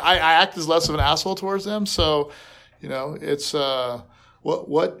 I act as less of an asshole towards them. So, it's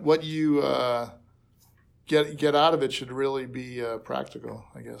what you get out of it should really be practical,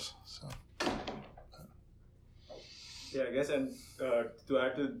 I guess. So. Yeah, I guess, and to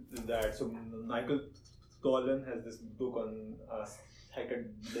add to that, so Michael Pollan has this book on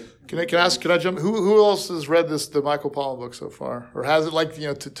Can I jump? Who else has read the Michael Pollan book so far, or has it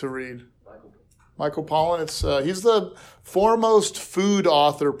to read? Michael Pollan. It's he's the foremost food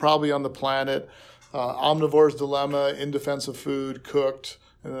author probably on the planet. Omnivore's Dilemma, In Defense of Food, Cooked,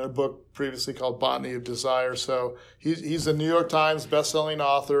 and then a book previously called Botany of Desire. So he's a New York Times best-selling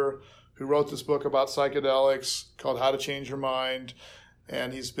author who wrote this book about psychedelics called How to Change Your Mind,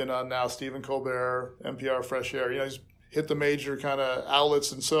 and he's been on now Stephen Colbert, NPR, Fresh Air. He's hit the major kind of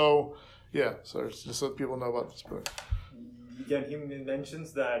outlets, and so just so people know about this book. Yeah, he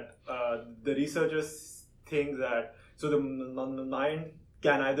mentions that the researchers think that the mind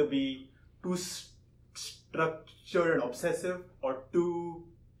can either be too structured and obsessive, or too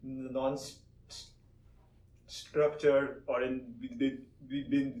non-structured, or in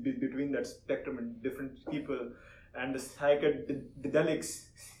between that spectrum in different people. And the psychedelics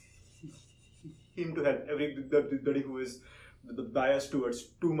seem to have everybody who is biased towards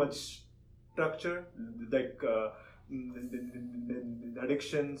too much structure, like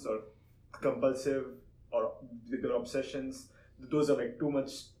addictions or compulsive or their obsessions. Those are like too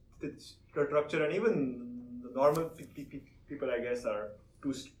much structure, and even the normal people, I guess, are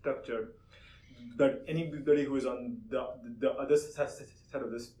too structured. But anybody who is on the other side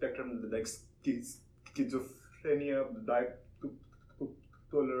of the spectrum, like schizophrenia,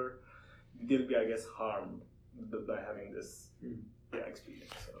 bipolar, they'll be, I guess, harmed by having this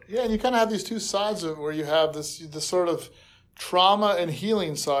experience. So. Yeah, and you kind of have these two sides of it where you have this sort of trauma and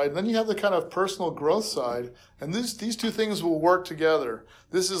healing side, and then you have the kind of personal growth side, and these two things will work together.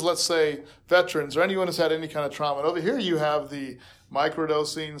 This is, let's say, veterans or anyone who's had any kind of trauma. And over here you have the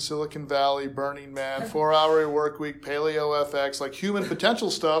microdosing, Silicon Valley, Burning Man, 4-hour work week, Paleo FX, like human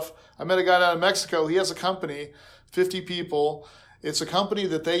potential stuff. I met a guy down in Mexico. He has a company, 50 people. It's a company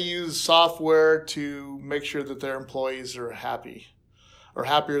that they use software to make sure that their employees are happy or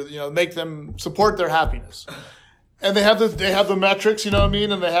happier, make them support their happiness. And they have the metrics, you know what I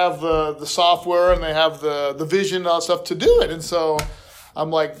mean? And they have the software and they have the vision and all that stuff to do it. And so I'm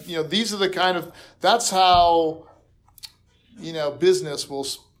like, these are the kind of, that's how, business will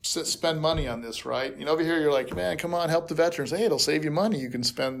spend money on this, right? Over here you're like, man, come on, help the veterans. Hey, it'll save you money. You can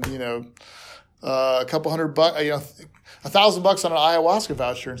spend, a couple $100, $1,000 on an ayahuasca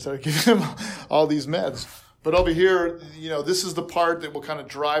voucher instead of giving them all these meds. But over here, this is the part that will kind of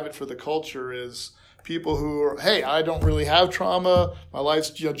drive it for the culture is people who are, hey, I don't really have trauma. My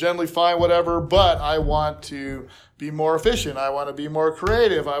life's generally fine, whatever, but I want to be more efficient. I want to be more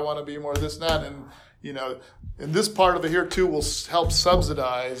creative. I want to be more this and that. And, and this part of it here, too, will help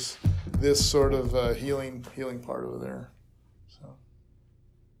subsidize this sort of healing part over there. So.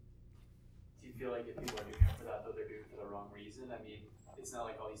 Do you feel like if people are doing it for that, though, they're doing it for the wrong reason? I mean, it's not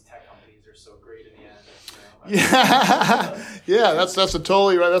like all these tech companies are so great in the end. Yeah, that's a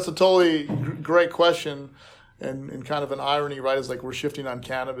totally right. That's a totally great question, and kind of an irony, right? Is like we're shifting on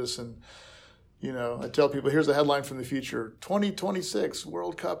cannabis, and I tell people, here's a headline from the future: 2026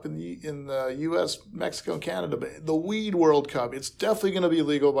 World Cup in the U.S., Mexico, and Canada, but the Weed World Cup. It's definitely going to be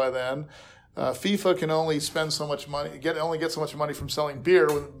legal by then. FIFA can only spend so much money, get so much money from selling beer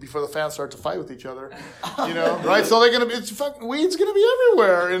before the fans start to fight with each other, right? So weed's gonna be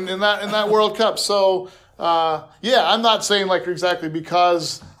everywhere in that World Cup. So I'm not saying like exactly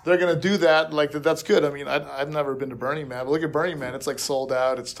because they're gonna do that like that's good. I mean, I've never been to Burning Man, but look at Burning Man. It's like sold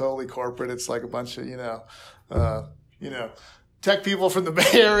out. It's totally corporate. It's like a bunch of tech people from the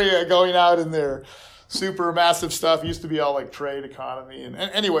Bay Area going out in their super massive stuff. It used to be all like trade economy. And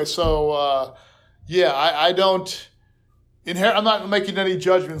anyway, so, I don't I'm not making any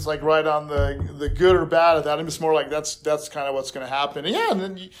judgments like right on the good or bad of that. I'm just more like, that's kind of what's going to happen.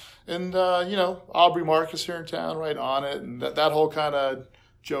 And Aubrey Marcus here in town, right on it. And that whole kind of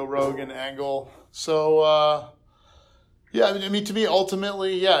Joe Rogan angle. So, I mean, to me,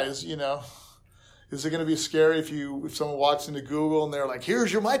 ultimately, is it going to be scary if someone walks into Google and they're like,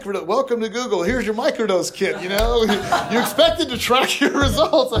 here's your microdose, welcome to Google, here's your microdose kit, you expected to track your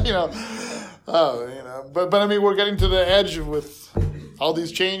results, but I mean, we're getting to the edge with all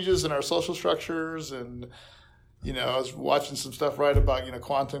these changes in our social structures. And, I was watching some stuff about,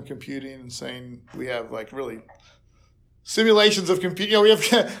 quantum computing and saying we have like really simulations of computing. We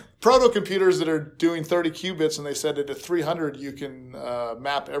have proto-computers that are doing 30 qubits, and they said that at 300 you can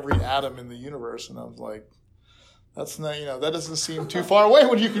map every atom in the universe. And I was like, that's not, that doesn't seem too far away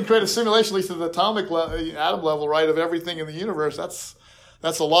when you can create a simulation, at least at the atomic atom level, right, of everything in the universe. That's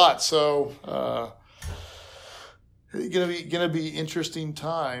a lot. So gonna be interesting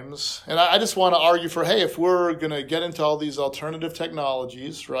times. And I just want to argue for, hey, if we're gonna get into all these alternative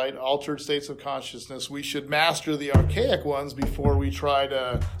technologies, right, altered states of consciousness, we should master the archaic ones before we try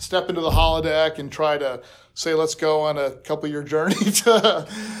to step into the holodeck and try to say, let's go on a couple-year journey to,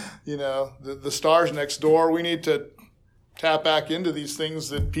 the stars next door. We need to tap back into these things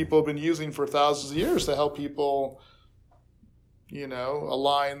that people have been using for thousands of years to help people,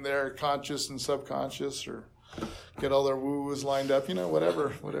 align their conscious and subconscious, or get all their woo-woos lined up,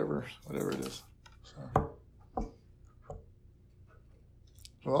 whatever it is. So.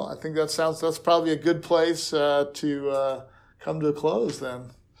 Well, I think that's probably a good place to come to a close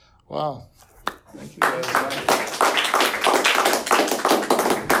then. Wow. Thank you guys.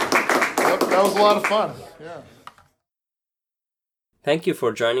 That was a lot of fun. Yeah. Thank you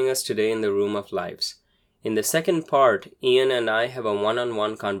for joining us today in the Room of Lives. In the second part, Ian and I have a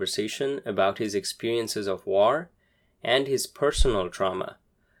one-on-one conversation about his experiences of war and his personal trauma,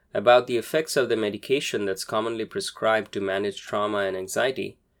 about the effects of the medication that's commonly prescribed to manage trauma and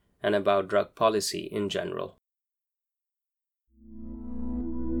anxiety, and about drug policy in general.